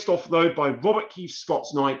 They're chased off, though, by Robert Keith's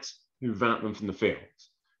Scots knights, who rout them from the field.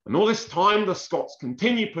 And all this time, the Scots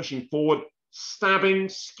continue pushing forward, stabbing,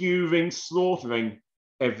 skewering, slaughtering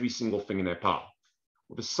every single thing in their path,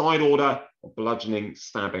 with a side order of bludgeoning,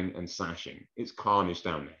 stabbing, and slashing. It's carnage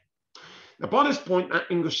down there. Now, by this point, that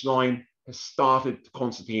English line has started to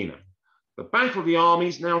concertina. The back of the army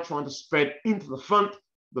is now trying to spread into the front.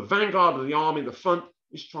 The vanguard of the army, the front,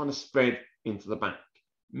 is trying to spread into the back.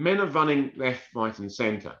 Men are running left, right, and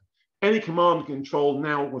centre. Any command and control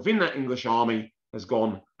now within that English army has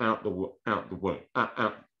gone out.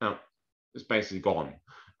 It's basically gone.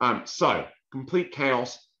 So complete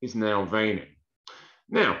chaos is now reigning.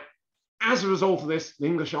 Now, as a result of this, the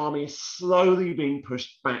English army is slowly being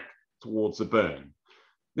pushed back towards the burn.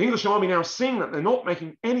 The English army, now seeing that they're not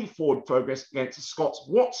making any forward progress against the Scots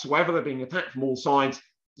whatsoever, they're being attacked from all sides,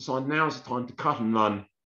 decide now is the time to cut and run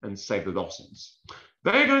and save the losses.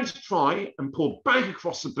 They're going to try and pull back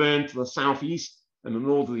across the burn to the southeast in an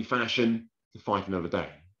orderly fashion to fight another day.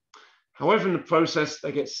 However, in the process,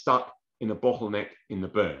 they get stuck in a bottleneck in the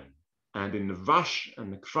burn. And in the rush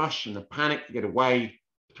and the crush and the panic to get away,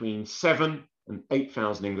 between 7,000 and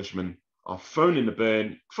 8,000 Englishmen are thrown in the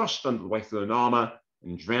burn, crushed under the weight of their own armour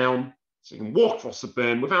and drown, so you can walk across the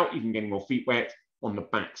burn without even getting your feet wet on the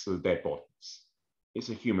backs of the dead bodies. It's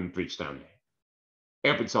a human bridge down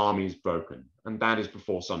there. Edward's army is broken, and that is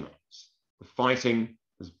before sunrise. The fighting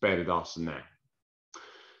has bedded us now.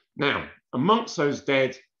 Now, amongst those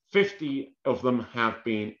dead, 50 of them have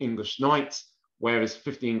been English knights, whereas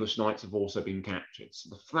 50 English knights have also been captured. So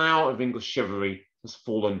the flower of English chivalry has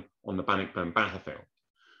fallen on the Bannockburn battlefield.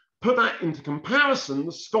 Put that into comparison,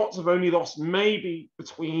 the Scots have only lost maybe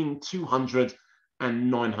between 200 and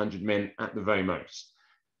 900 men at the very most.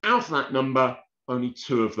 Out of that number, only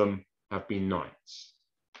 2 of them have been knights.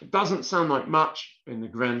 It doesn't sound like much, but in the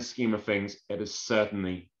grand scheme of things, it has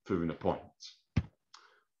certainly proven a point.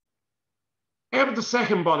 Edward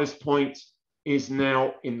II, by this point, is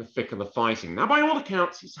now in the thick of the fighting. Now, by all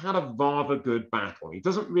accounts, he's had a rather good battle. He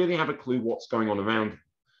doesn't really have a clue what's going on around him.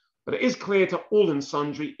 But it is clear to all and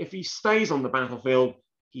sundry, if he stays on the battlefield,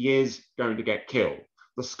 he is going to get killed.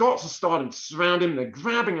 The Scots are starting to surround him. They're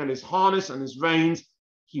grabbing at his harness and his reins.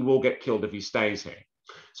 He will get killed if he stays here.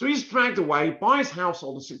 So he's dragged away by his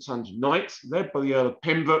household of 600 knights, led by the Earl of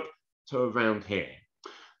Pembroke, to around here.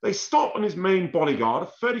 They stop on his main bodyguard,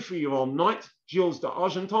 a 33-year-old knight, Gilles de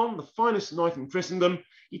Argenton, the finest knight in Christendom.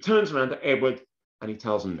 He turns around to Edward and he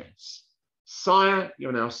tells him this: "Sire,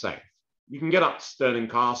 you're now safe. You can get up to Stirling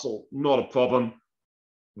Castle, not a problem.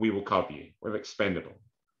 We will cover you. We're expendable.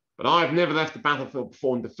 But I've never left the battlefield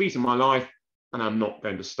before in defeat in my life, and I'm not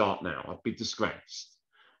going to start now. I'd be disgraced."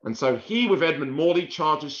 And so he, with Edmund Morley,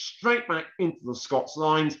 charges straight back into the Scots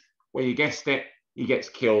lines, where you guessed it, he gets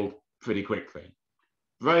killed pretty quickly.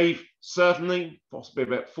 Brave, certainly, possibly a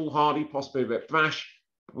bit foolhardy, possibly a bit brash,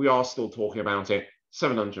 but we are still talking about it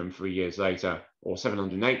 703 years later, or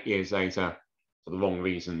 708 years later, for the wrong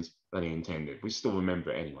reasons than he intended. We still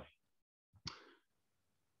remember it anyway.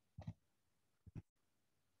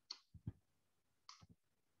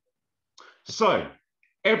 So,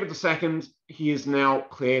 Edward II, he is now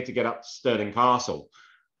clear to get up to Stirling Castle.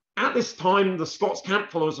 At this time, the Scots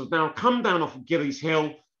camp followers have now come down off of Gillies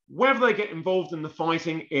Hill. Whether they get involved in the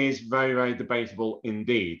fighting is very, very debatable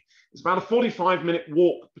indeed. It's about a 45-minute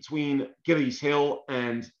walk between Gillies Hill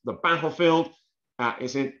and the battlefield.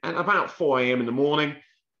 It's at about 4 a.m. in the morning.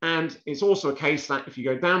 And it's also a case that if you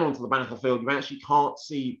go down onto the battlefield, you actually can't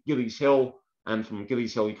see Gillies Hill. And from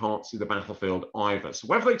Gillies Hill, you can't see the battlefield either. So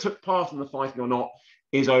whether they took part in the fighting or not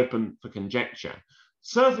is open for conjecture.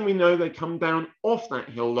 Certainly we know they come down off that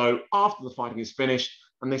hill, though, after the fighting is finished,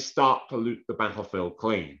 and they start to loot the battlefield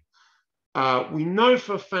clean. We know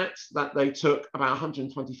for a fact that they took about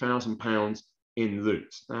 £120,000 in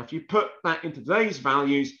loot. Now, if you put that into today's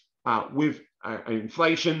values with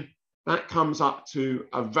inflation, that comes up to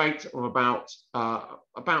a rate of about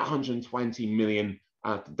 120 million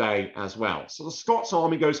today as well. So the Scots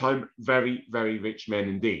army goes home very, very rich men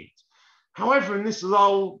indeed. However, in this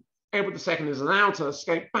lull, Edward II is allowed to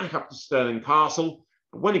escape back up to Stirling Castle.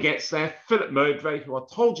 But when he gets there, Philip Mowbray, who I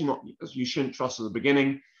told you shouldn't trust at the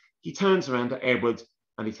beginning, he turns around to Edward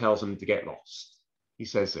and he tells him to get lost. He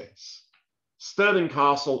says this: Stirling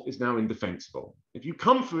Castle is now indefensible. If you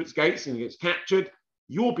come through its gates and it gets captured,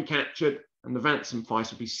 you'll be captured, and the ransom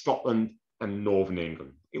price will be Scotland and Northern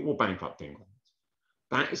England. It will bankrupt England.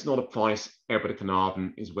 That is not a price Edward of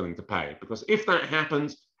Carnarvon is willing to pay, because if that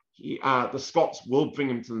happens, the Scots will bring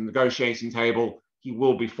him to the negotiating table. He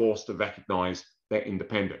will be forced to recognise their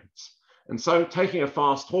independence. And so, taking a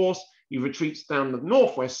fast horse, he retreats down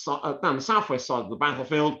the southwest side of the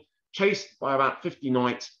battlefield, chased by about 50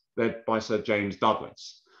 knights led by Sir James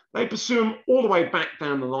Douglas. They pursue him all the way back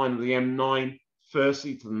down the line of the M9,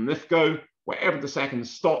 firstly to the Lithgow, where Edward II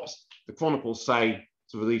stops, the chronicles say,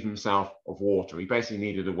 to relieve himself of water. He basically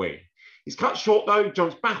needed a wee. He's cut short though,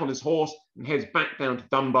 jumps back on his horse and heads back down to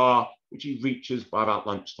Dunbar, which he reaches by about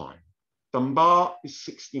lunchtime. Dunbar is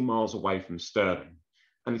 60 miles away from Stirling,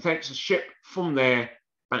 and he takes a ship from there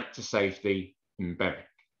back to safety in Berwick,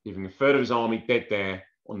 leaving a third of his army dead there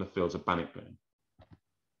on the fields of Bannockburn.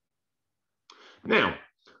 Now,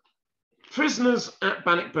 prisoners at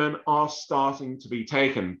Bannockburn are starting to be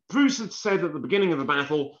taken. Bruce had said at the beginning of the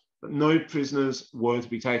battle that no prisoners were to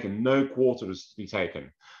be taken, no quarter was to be taken.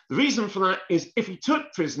 The reason for that is if he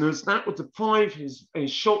took prisoners, that would deprive his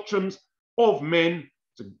schultrums of men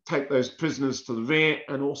to take those prisoners to the rear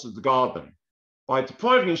and also to guard them. By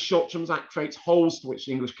depriving his schultrums, that creates holes to which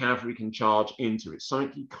the English cavalry can charge into. It's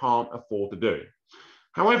something he can't afford to do.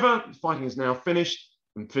 However, the fighting is now finished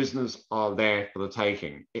and prisoners are there for the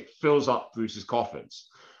taking. It fills up Bruce's coffers.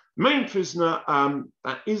 The main prisoner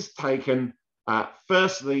that is taken,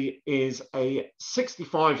 firstly, is a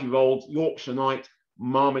 65-year-old Yorkshire knight,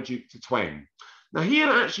 Marmaduke de Twenge. Now, he had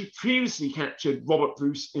actually previously captured Robert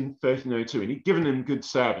Bruce in 1302, and he'd given him good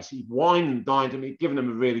service. He'd wined and dined him, he'd given him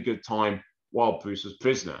a really good time while Bruce was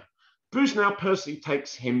prisoner. Bruce now personally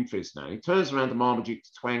takes him prisoner. He turns around to Marmaduke de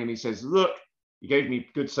Twenge and he says, look, you gave me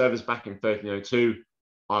good service back in 1302.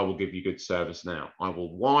 I will give you good service now. I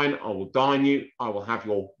will wine, I will dine you, I will have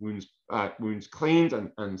your wounds cleaned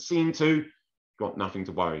and seen to. You've got nothing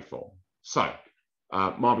to worry for. So,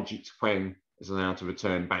 Marmaduke de Twenge is allowed to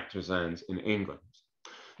return back to his lands in England.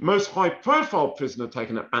 The most high-profile prisoner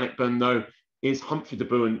taken at Bannockburn, though, is Humphrey de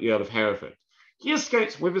Bohun, the Earl of Hereford. He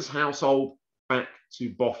escapes with his household back to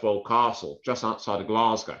Bothwell Castle, just outside of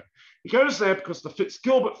Glasgow. He goes there because the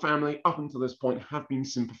Fitzgilbert family, up until this point, have been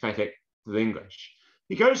sympathetic to the English.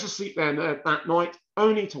 He goes to sleep there that night,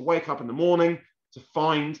 only to wake up in the morning to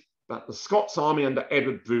find that the Scots army under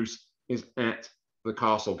Edward Bruce is at the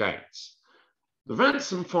castle gates. The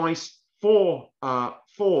ransom price for de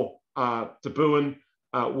Bohun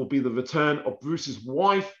will be the return of Bruce's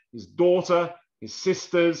wife, his daughter, his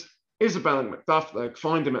sisters, Isabel and Macduff. They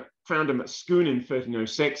found him at Scone in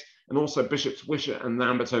 1306, and also Bishops Wishart and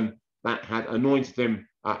Lamberton that had anointed him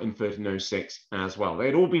in 1306 as well. They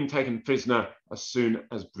had all been taken prisoner as soon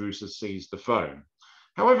as Bruce had seized the throne.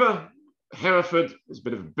 However, Hereford is a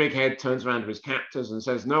bit of a big head, turns around to his captors and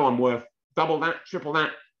says, no, I'm worth double that, triple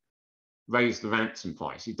that, raise the ransom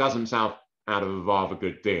price. He does himself out of a rather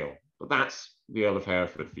good deal. But that's the Earl of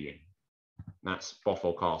Hereford for you. That's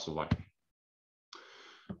Bothwell Castle like.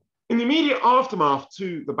 In the immediate aftermath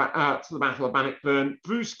to the Battle of Bannockburn,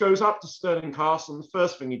 Bruce goes up to Stirling Castle, and the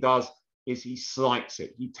first thing he does is he slights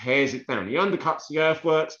it. He tears it down. He undercuts the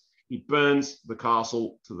earthworks. He burns the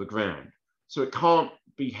castle to the ground. So it can't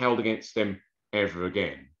be held against him ever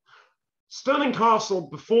again. Stirling Castle,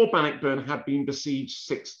 before Bannockburn, had been besieged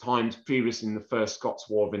 6 times previous in the First Scots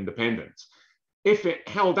War of Independence. If it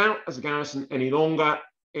held out as a garrison any longer,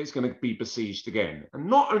 it's going to be besieged again. And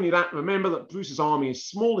not only that, remember that Bruce's army is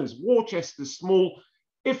small, his war chest is small.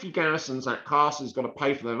 If he garrisons that castle, he's got to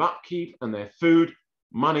pay for their upkeep and their food,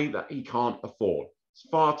 money that he can't afford. It's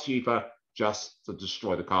far cheaper just to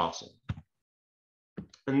destroy the castle.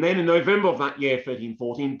 And then in November of that year,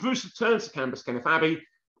 1314, Bruce returns to Cambuskenneth Abbey,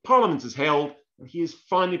 Parliament is held, and he is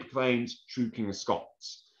finally proclaimed true King of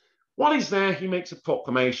Scots. While he's there, he makes a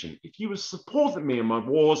proclamation. If you have supported me in my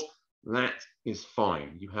wars, that is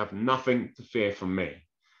fine. You have nothing to fear from me.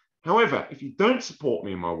 However, if you don't support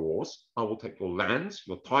me in my wars, I will take your lands,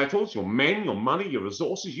 your titles, your men, your money, your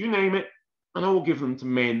resources, you name it, and I will give them to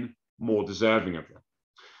men more deserving of them.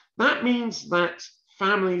 That means that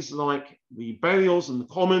families like the Balials and the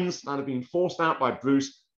Commons that have been forced out by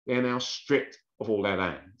Bruce, they are now stripped of all their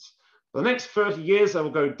lands. For the next 30 years, they will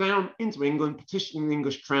go down into England, petitioning the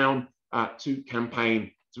English crown to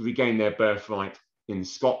campaign to regain their birthright in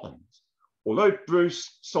Scotland. Although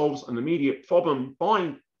Bruce solves an immediate problem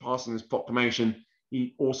by passing this proclamation,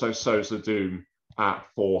 he also sows the doom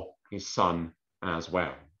for his son as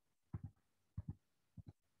well.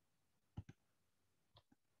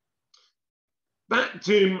 That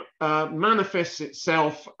doom manifests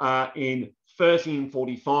itself in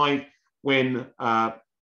 1345 when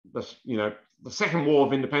the Second War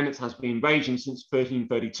of Independence has been raging since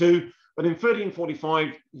 1332. But in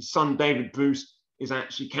 1345, his son David Bruce is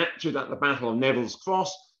actually captured at the Battle of Neville's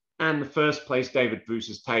Cross, and the first place David Bruce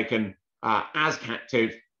is taken as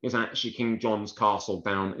captive is actually King John's Castle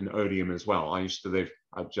down in Odium as well. I used to live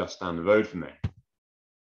just down the road from there.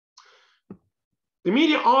 The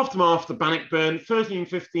immediate aftermath of Bannockburn,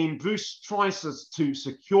 1315, Bruce tries to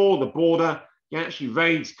secure the border. He actually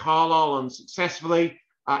raids Carlisle unsuccessfully.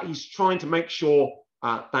 He's trying to make sure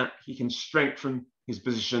that he can strengthen his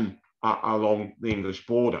position along the English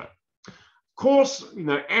border. Of course,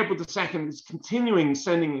 Edward II is continuing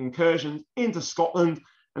sending incursions into Scotland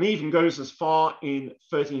and even goes as far in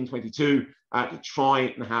 1322 to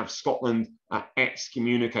try and have Scotland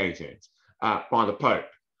excommunicated by the Pope.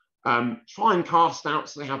 Try and cast out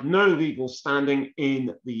so they have no legal standing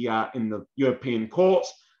in the European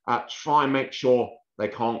courts, try and make sure they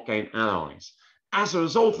can't gain allies. As a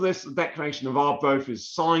result of this, the Declaration of Arbroath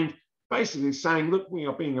is signed, basically saying, look, we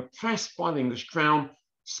are being oppressed by the English crown.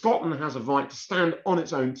 Scotland has a right to stand on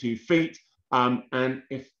its own 2 feet. And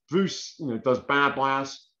if Bruce does bad by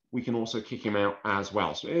us, we can also kick him out as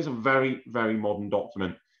well. So it is a very, very modern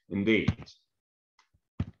document indeed.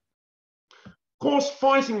 Of course,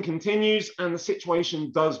 fighting continues and the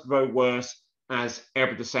situation does grow worse as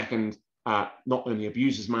Edward II not only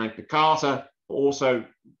abuses Magna Carta, but also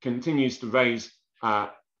continues to raise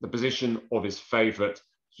the position of his favourite,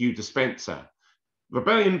 Hugh Despenser.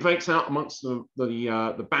 Rebellion breaks out amongst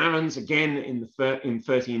the barons again in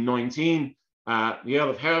 1319. The Earl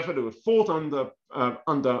of Hereford, who had fought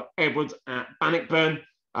under Edward at Bannockburn,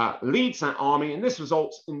 leads that army, and this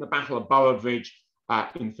results in the Battle of Boroughbridge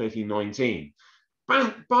in 1319.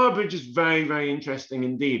 Boroughbridge is very, very interesting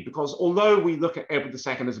indeed, because although we look at Edward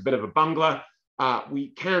II as a bit of a bungler,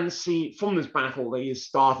 we can see from this battle that he is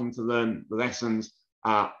starting to learn the lessons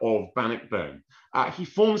of Bannockburn. He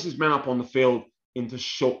forms his men up on the field into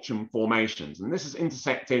short-term formations, and this is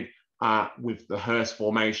intersected with the hearse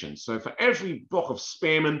formation. So for every block of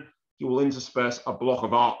spearmen, he will intersperse a block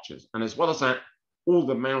of archers. And as well as that, all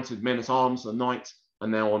the mounted men-at-arms, the knights, are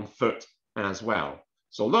now on foot as well.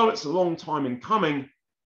 So although it's a long time in coming,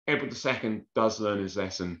 Edward II does learn his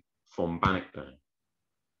lesson from Bannockburn.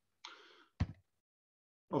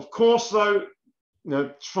 Of course, though,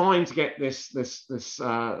 trying to get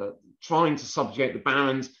trying to subjugate the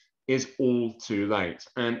barons is all too late.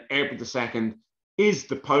 And Edward II is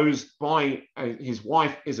deposed by his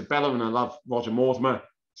wife Isabella and her love Roger Mortimer,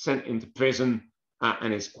 sent into prison,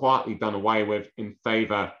 and is quietly done away with in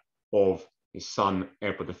favour of his son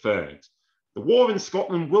Edward III. The war in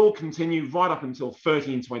Scotland will continue right up until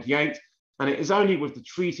 1328, and it is only with the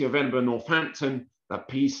Treaty of Edinburgh-Northampton that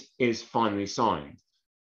peace is finally signed.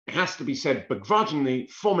 It has to be said begrudgingly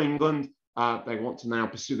from England. They want to now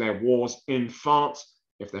pursue their wars in France.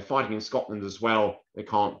 If they're fighting in Scotland as well, they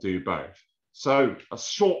can't do both. So a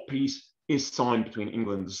short peace is signed between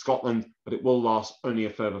England and Scotland, but it will last only a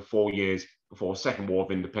further 4 years before a second war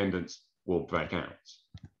of independence will break out.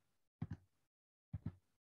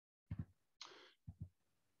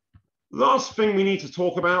 Last thing we need to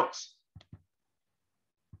talk about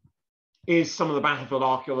is some of the battlefield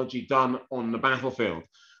archaeology done on the battlefield.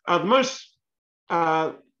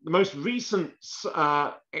 The most recent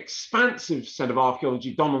expansive set of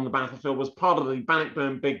archaeology done on the battlefield was part of the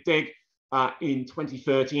Bannockburn Big Dig in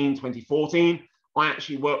 2013, 2014. I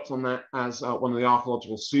actually worked on that as one of the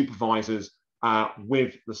archaeological supervisors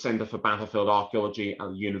with the Centre for Battlefield Archaeology at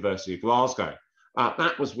the University of Glasgow.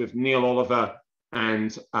 That was with Neil Oliver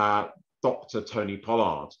and Dr. Tony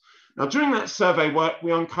Pollard. Now, during that survey work,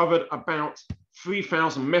 we uncovered about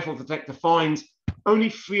 3,000 metal detector finds, only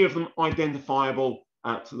 3 of them identifiable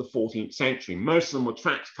to the 14th century. Most of them were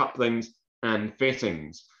tracked couplings and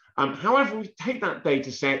fittings. However, we take that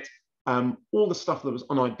data set, all the stuff that was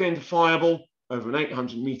unidentifiable over an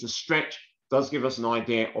 800-metre stretch does give us an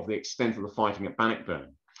idea of the extent of the fighting at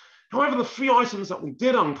Bannockburn. However, the 3 items that we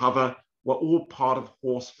did uncover were all part of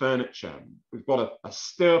horse furniture. We've got a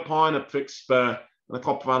stirrup iron, a prick spur, and a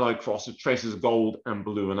copper alloy cross with traces of gold and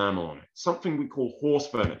blue enamel on it, something we call horse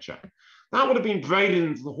furniture. That would have been braided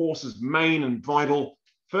into the horse's mane and bridle,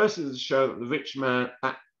 firstly to show that the rich man,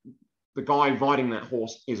 that the guy riding that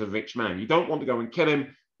horse is a rich man. You don't want to go and kill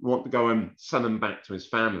him, you want to go and send him back to his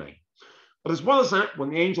family. But as well as that, when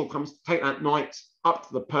the angel comes to take that knight up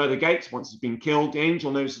to the pearly gates, once he's been killed, the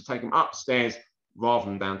angel knows to take him upstairs rather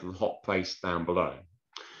than down to the hot place down below.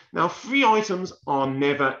 Now, 3 items are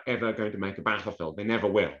never, ever going to make a battlefield. They never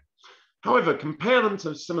will. However, compare them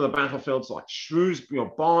to similar battlefields like Shrewsbury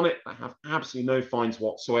or Barnet that have absolutely no finds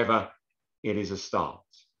whatsoever. It is a start.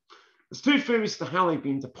 There's 2 theories to how they've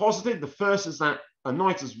been deposited. The first is that a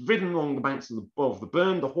knight has ridden along the banks of the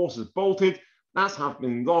burn, the horse has bolted, that's how it's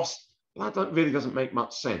been lost. But that really doesn't make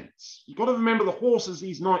much sense. You've got to remember the horses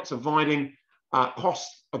these knights are riding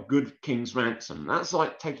cost a good king's ransom. That's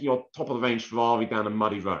like taking your top-of-the-range Ferrari down a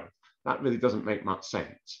muddy road. That really doesn't make much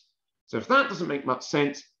sense. So if that doesn't make much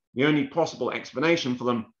sense, the only possible explanation for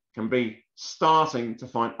them can be starting to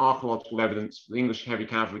find archaeological evidence for the English heavy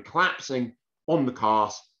cavalry collapsing on the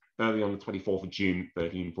Cars early on the 24th of June,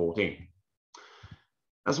 1314.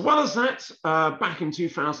 As well as that, back in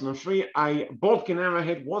 2003, a bodkin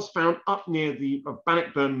arrowhead was found up near the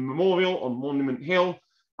Bannockburn Memorial on Monument Hill.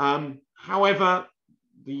 However,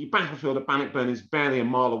 the battlefield at Bannockburn is barely a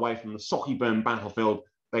mile away from the Sockeyburn battlefield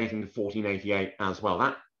dating to 1488 as well.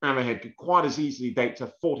 That arrowhead could quite as easily date to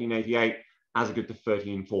 1488 as it could to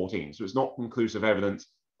 1314. So it's not conclusive evidence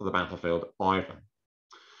for the battlefield either.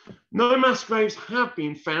 No mass graves have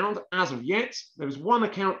been found as of yet. There is one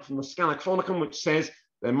account from the Scala Chronicon which says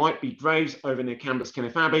there might be graves over near Cambus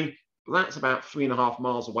Kenneth Abbey, but that's about 3.5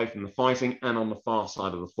 miles away from the fighting and on the far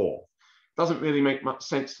side of the Forth. Doesn't really make much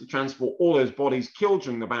sense to transport all those bodies killed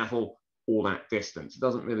during the battle all that distance. It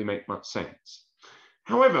doesn't really make much sense.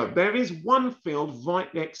 However, there is one field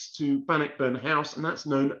right next to Bannockburn House, and that's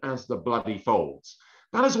known as the Bloody Folds.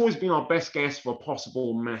 That has always been our best guess for a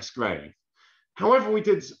possible mass grave. However, we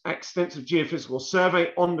did extensive geophysical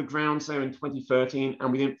survey on the grounds there in 2013,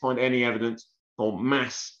 and we didn't find any evidence for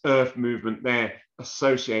mass earth movement there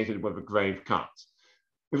associated with a grave cut.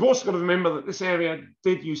 We've also got to remember that this area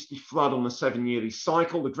did used to flood on a 7-yearly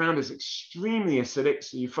cycle. The ground is extremely acidic,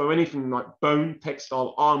 so you throw anything like bone,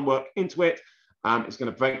 textile, ironwork into it, it's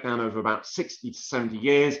going to break down over about 60 to 70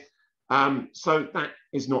 years. So that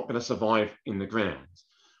is not going to survive in the ground.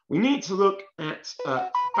 We need to look at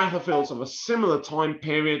battlefields of a similar time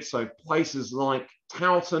period, so places like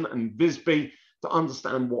Towton and Visby, to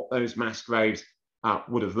understand what those mass graves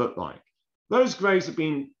would have looked like. Those graves have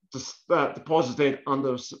been deposited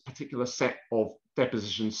under a particular set of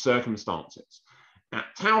deposition circumstances. At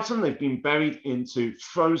Towton, they've been buried into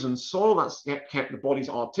frozen soil. That's kept the bodies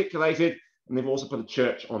articulated, and they've also put a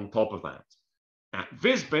church on top of that. At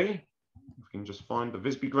Visby, if we can just find the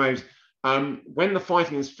Visby graves, when the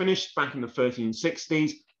fighting is finished back in the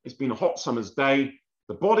 1360s, it's been a hot summer's day.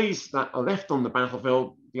 The bodies that are left on the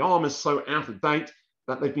battlefield, the armour is so out of date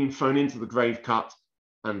that they've been thrown into the grave cut,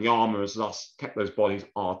 and the armour has thus kept those bodies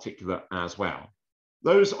articulate as well.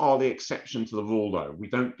 Those are the exception to the rule, though. We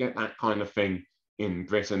don't get that kind of thing in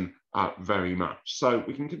Britain very much. So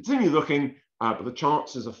we can continue looking, but the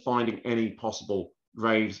chances of finding any possible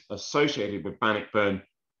graves associated with Bannockburn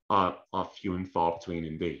are few and far between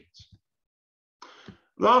indeed.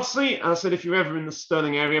 Lastly, as I said, if you're ever in the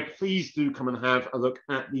Stirling area, please do come and have a look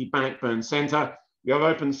at the Bannockburn Centre. We are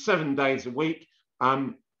open 7 days a week,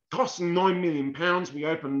 costing £9 million. We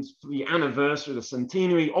opened for the anniversary, the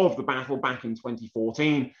centenary of the battle back in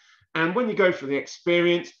 2014. And when you go for the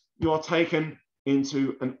experience, you are taken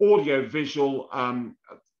into an audio-visual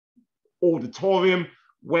auditorium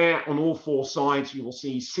where on all 4 sides you will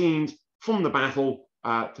see scenes from the battle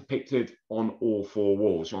depicted on all 4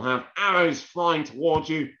 walls. You'll have arrows flying towards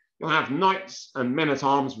you. You'll have knights and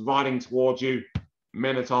men-at-arms riding towards you,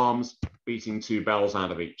 men-at-arms beating 2 bells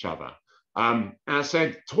out of each other. As I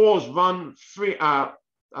said, tours run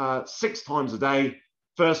 6 times a day.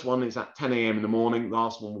 First one is at 10 a.m. in the morning.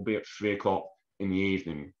 Last one will be at 3 o'clock in the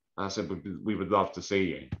evening. As I said, we would love to see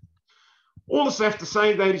you. All that's left to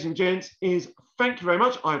say, ladies and gents, is thank you very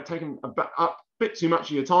much. I've taken up a bit too much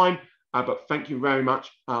of your time, but thank you very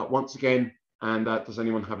much once again. And does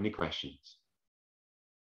anyone have any questions?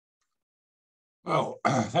 Well,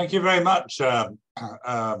 thank you very much,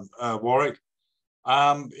 Warwick.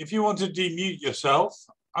 If you want to demute yourself,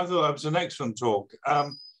 I thought that was an excellent talk.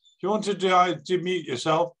 If you want to demute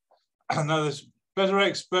yourself, I know there's better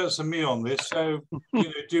experts than me on this, so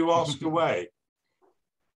do ask away.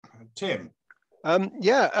 Tim.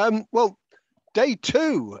 Well, day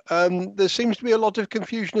 2, there seems to be a lot of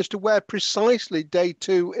confusion as to where precisely day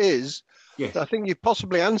 2 is. Yes. I think you've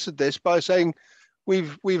possibly answered this by saying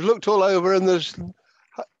we've looked all over and there's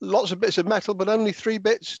lots of bits of metal, but only 3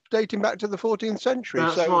 bits dating back to the 14th century.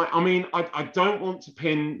 That's right. I mean, I don't want to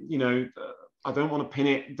pin, I don't want to pin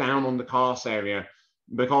it down on the cast area,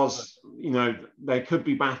 because, they could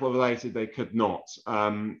be battle related, they could not.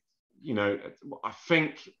 I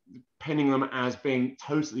think pinning them as being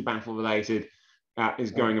totally battle related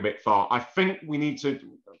is going a bit far. I think we need to,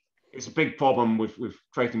 it's a big problem with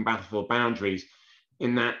creating battlefield boundaries,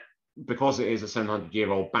 in that because it is a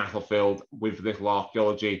 700-year-old battlefield with little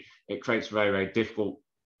archaeology, it creates very difficult,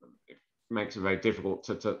 it makes it very difficult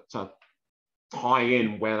to tie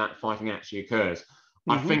in where that fighting actually occurs.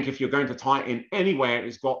 I think if you're going to tie it in anywhere,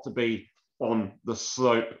 it's got to be on the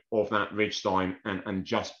slope of that ridgeline and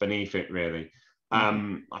just beneath it, really.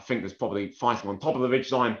 I think there's probably fighting on top of the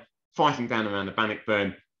ridgeline, fighting down around the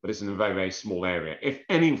Bannockburn, but it's in a very small area. If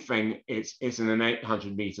anything, it's in an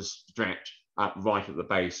 800-meter stretch right at the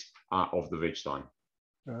base of the ridgeline.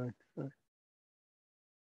 Right.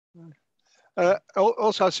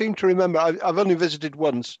 Also, I seem to remember, I've only visited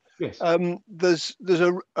once. Yes. There's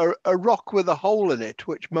a rock with a hole in it,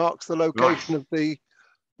 which marks the location of the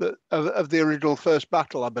original first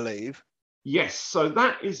battle, I believe. Yes, so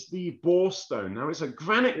that is the borestone. Now, it's a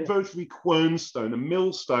granite rotary quernstone, a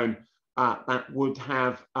millstone that would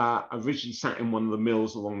have originally sat in one of the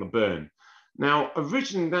mills along the burn. Now,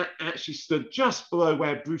 originally that actually stood just below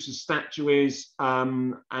where Bruce's statue is.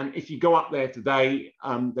 And if you go up there today,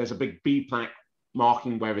 there's a big B plaque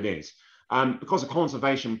marking where it is. Because of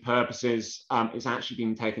conservation purposes, it's actually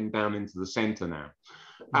been taken down into the center now.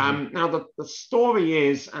 Now, the story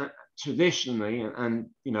is traditionally, and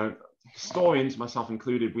historians, myself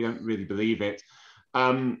included, we don't really believe it.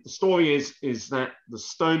 The story is that the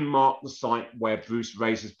stone marked the site where Bruce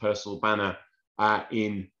raised his personal banner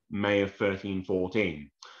in May of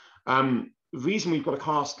 1314. The reason we've got to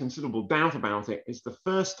cast considerable doubt about it is the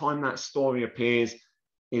first time that story appears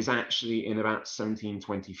is actually in about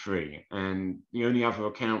 1723. And the only other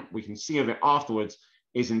account we can see of it afterwards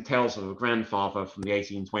is in Tales of a Grandfather from the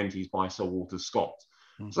 1820s by Sir Walter Scott.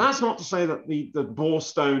 So that's not to say that the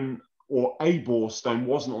borestone or a borestone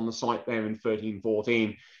wasn't on the site there in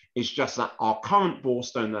 1314. It's just that our current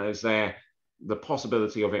borestone that is there, the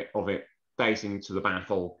possibility of it dating to the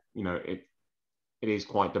battle, it is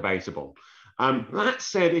quite debatable. That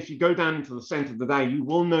said, if you go down into the center today, you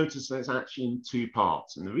will notice that it's actually in 2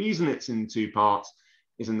 parts. And the reason it's in 2 parts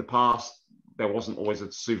is in the past, there wasn't always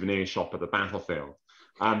a souvenir shop at the battlefield.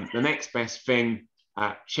 The next best thing,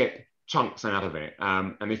 chip chunks out of it.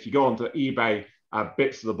 And if you go onto eBay,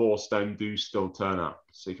 bits of the borestone do still turn up.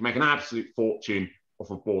 So you can make an absolute fortune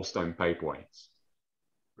off of borestone paperweights.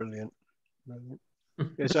 Brilliant.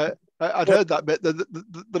 Yes, I'd heard that bit.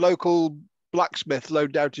 The local blacksmith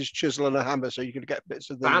loaned out his chisel and a hammer, so you could get bits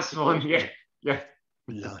of them. That's one, yeah. Right.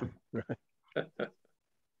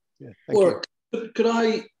 Or could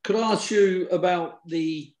I ask you about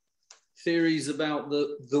the theories about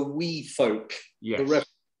the wee folk? Yes. The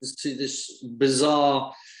reference to this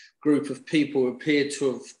bizarre group of people who appear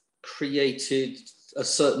to have created a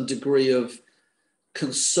certain degree of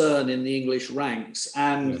concern in the English ranks,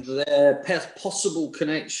 and their possible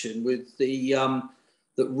connection with the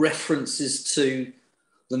that references to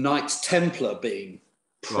the Knights Templar being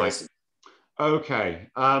present. Right. Okay.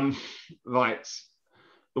 Right.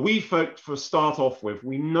 The wee folk, for a start off with,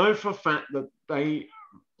 we know for a fact that they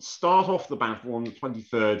start off the battle on the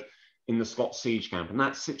 23rd in the Scots siege camp, and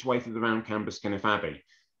that's situated around Cambuskenneth Abbey.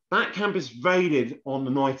 That camp is raided on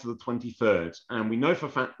the night of the 23rd, and we know for a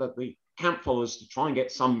fact that the camp followers, to try and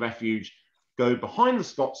get some refuge, go behind the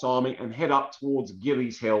Scots army and head up towards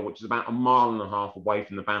Gillies Hill, which is about 1.5 miles away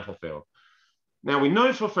from the battlefield. Now, we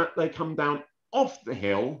know for a fact they come down off the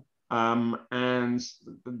hill and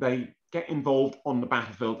they get involved on the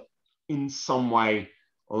battlefield in some way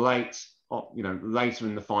later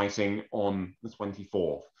in the fighting on the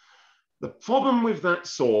 24th. The problem with that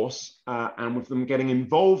source and with them getting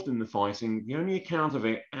involved in the fighting, the only account of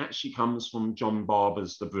it actually comes from John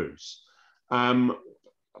Barber's The Bruce.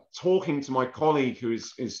 Talking to my colleague, who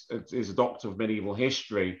is a doctor of medieval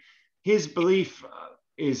history, his belief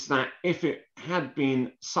is that if it had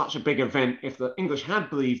been such a big event, if the English had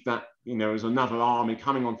believed that there was another army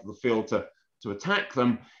coming onto the field to attack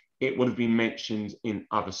them, it would have been mentioned in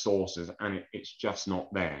other sources, and it's just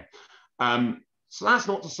not there. So that's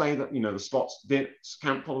not to say that the Scots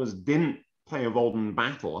camp followers didn't play a role in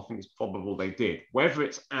battle. I think it's probable they did. Whether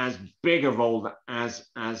it's as big a role as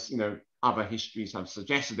other histories have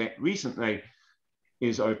suggested it recently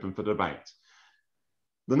is open for debate.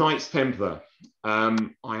 The Knights Templar. I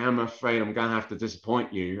am afraid I'm going to have to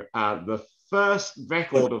disappoint you. The first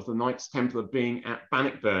record of the Knights Templar being at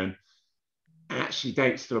Bannockburn actually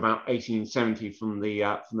dates to about 1870 from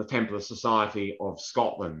the Templar Society of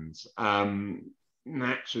Scotland.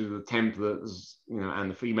 Naturally, the Templars, and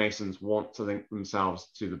the Freemasons want to link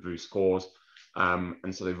themselves to the Bruce cause,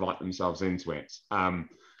 and so they write themselves into it.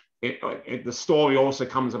 The story also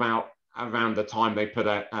comes about around the time they put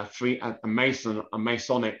a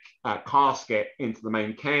Masonic casket into the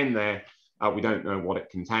main cairn there. We don't know what it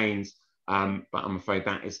contains, but I'm afraid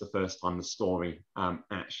that is the first time the story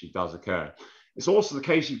actually does occur. It's also the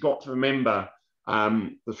case you've got to remember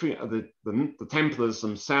the Templars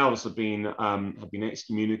themselves have been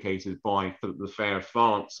excommunicated by Philip the Fair of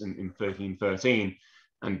France in 1313,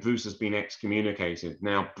 and Bruce has been excommunicated.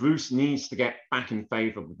 Now, Bruce needs to get back in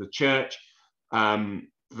favour with the church.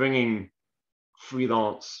 Bringing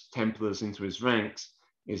freelance Templars into his ranks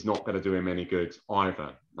is not going to do him any good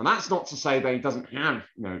either. And that's not to say that he doesn't have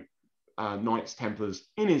Knights Templars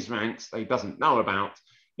in his ranks that he doesn't know about.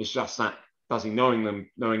 It's just that, does he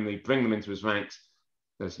knowingly bring them into his ranks?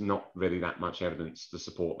 There's not really that much evidence to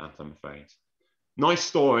support that, I'm afraid. Nice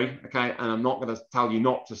story, okay, and I'm not going to tell you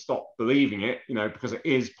not to stop believing it, because it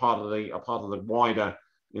is part of the wider,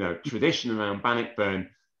 tradition around Bannockburn.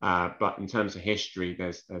 But in terms of history,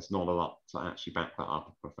 there's not a lot to actually back that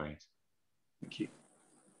up, I'm afraid. Thank you.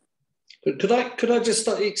 Could I just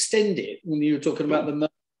extend it when you were talking about the?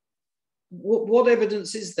 What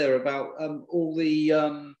evidence is there about all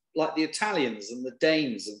the like the Italians and the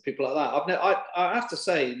Danes and people like that? I have to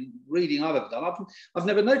say, in reading I've ever done, I've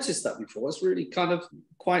never noticed that before. It's really kind of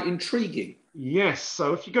quite intriguing. Yes,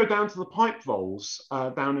 so if you go down to the pipe rolls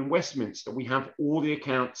down in Westminster, we have all the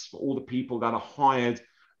accounts for all the people that are hired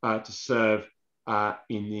to serve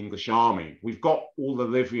in the English army. We've got all the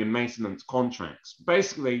livery and maintenance contracts.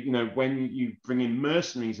 Basically, when you bring in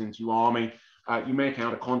mercenaries into your army, you make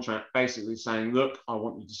out a contract basically saying, look, I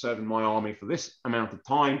want you to serve in my army for this amount of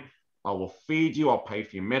time. I will feed you. I'll pay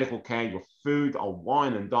for your medical care, your food. I'll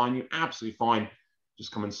wine and dine you. Absolutely fine.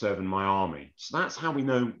 Just come and serve in my army. So that's how we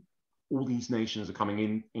know all these nations are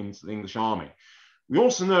coming into the English army. We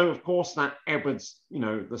also know, of course, that Edward's,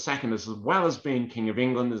 the second, as well as being King of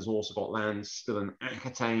England, has also got lands still in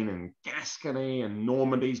Aquitaine and Gascony and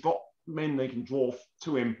Normandy. He's got men they can draw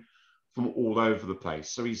to him from all over the place.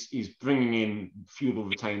 So he's bringing in feudal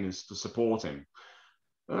retainers to support him.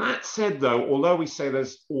 That said, though, although we say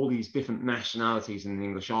there's all these different nationalities in the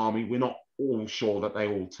English army, we're not all sure that they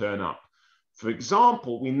all turn up. For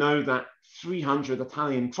example, we know that 300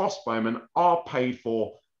 Italian crossbowmen are paid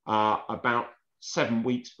for about 7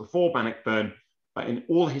 weeks before Bannockburn, but in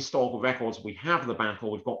all the historical records we have of the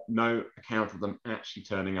battle, we've got no account of them actually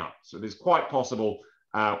turning up. So it is quite possible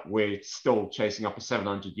we're still chasing up a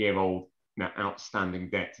 700-year-old outstanding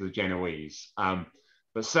debt to the Genoese.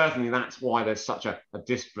 But certainly that's why there's such a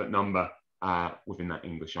disparate number within that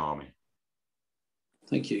English army.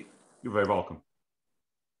 Thank you. You're very welcome.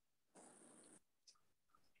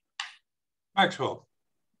 Maxwell.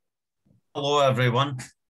 Hello, everyone.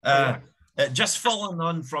 Just following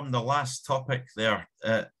on from the last topic there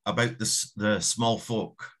about the small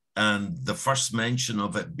folk and the first mention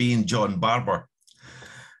of it being John Barber.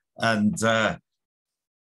 And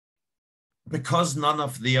because none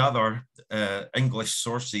of the other English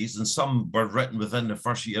sources, and some were written within the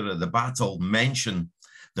first year of the battle, mention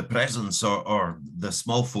the presence or the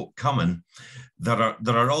small folk coming, there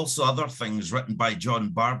are also other things written by John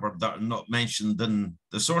Barber that are not mentioned in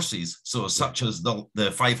the sources, so such as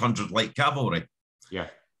the 500 light cavalry. Yeah.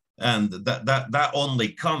 And that only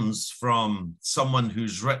comes from someone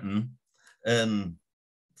who's written in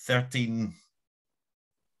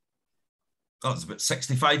it's about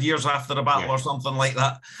 65 years after the battle, yeah, or something like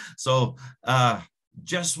that. So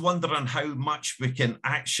just wondering how much we can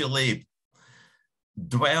actually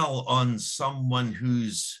dwell on someone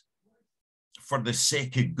who's, for the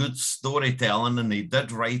sake of good storytelling, and he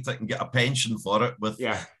did write it and get a pension for it with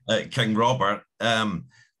King Robert,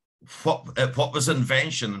 what was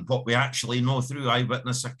invention and what we actually know through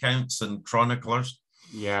eyewitness accounts and chroniclers.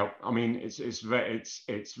 Yeah, I mean, it's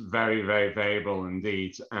very, very variable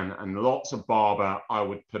indeed, and lots of Barber I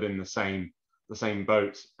would put in the same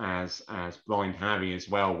boat as Blind Harry as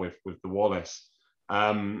well with the Wallace.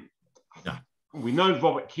 Yeah. We know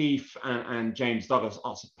Robert Keefe and James Douglas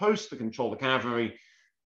are supposed to control the cavalry.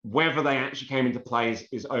 Whether they actually came into play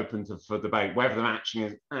is open for debate. Whether they're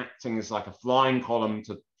actually acting as like a flying column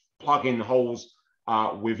to plug in holes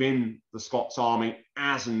within the Scots army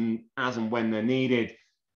as and when they're needed,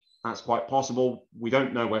 that's quite possible. We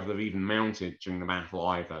don't know whether they're even mounted during the battle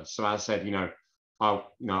either. So as I said,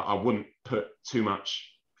 I wouldn't put too much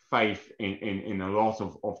faith in a lot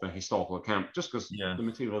of the historical account just because the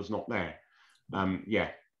material is not there.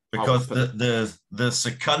 Because the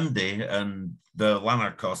Secundi and the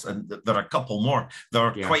Lanarkos, and there are a couple more,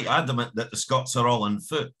 they're quite adamant that the Scots are all on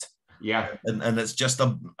foot. Yeah. And it's just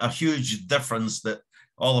a huge difference that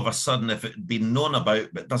all of a sudden, if it had been known about,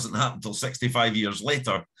 but doesn't happen until 65 years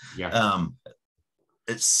later,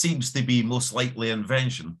 it seems to be most likely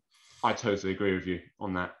invention. I totally agree with you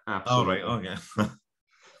on that. Absolutely. All right, okay.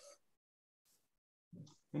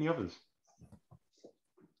 Any others?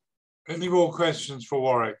 Any more questions for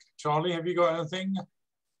Warwick? Charlie, have you got anything?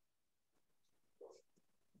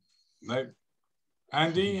 No.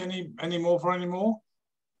 Andy, any more for any more?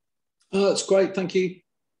 That's great, thank you.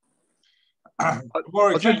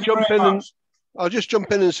 Warwick, I'll just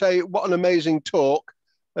jump in and say what an amazing talk.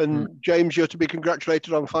 And James, you're to be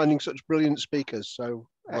congratulated on finding such brilliant speakers. So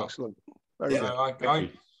excellent. Very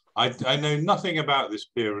good. I know nothing about this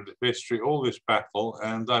period of history or this battle,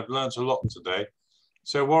 and I've learned a lot today.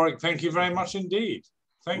 So Warwick, thank you very much indeed.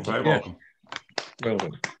 Thank you. Very welcome. Well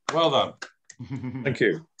done. Well done. Thank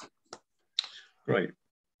you. Great.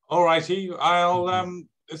 All righty. I'll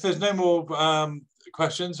if there's no more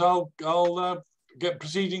questions, I'll get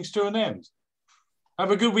proceedings to an end.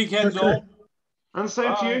 Have a good weekend, all. And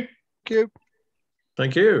same to you. Thank you.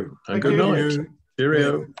 Thank you. And good night.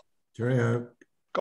 Cheerio. Cheerio.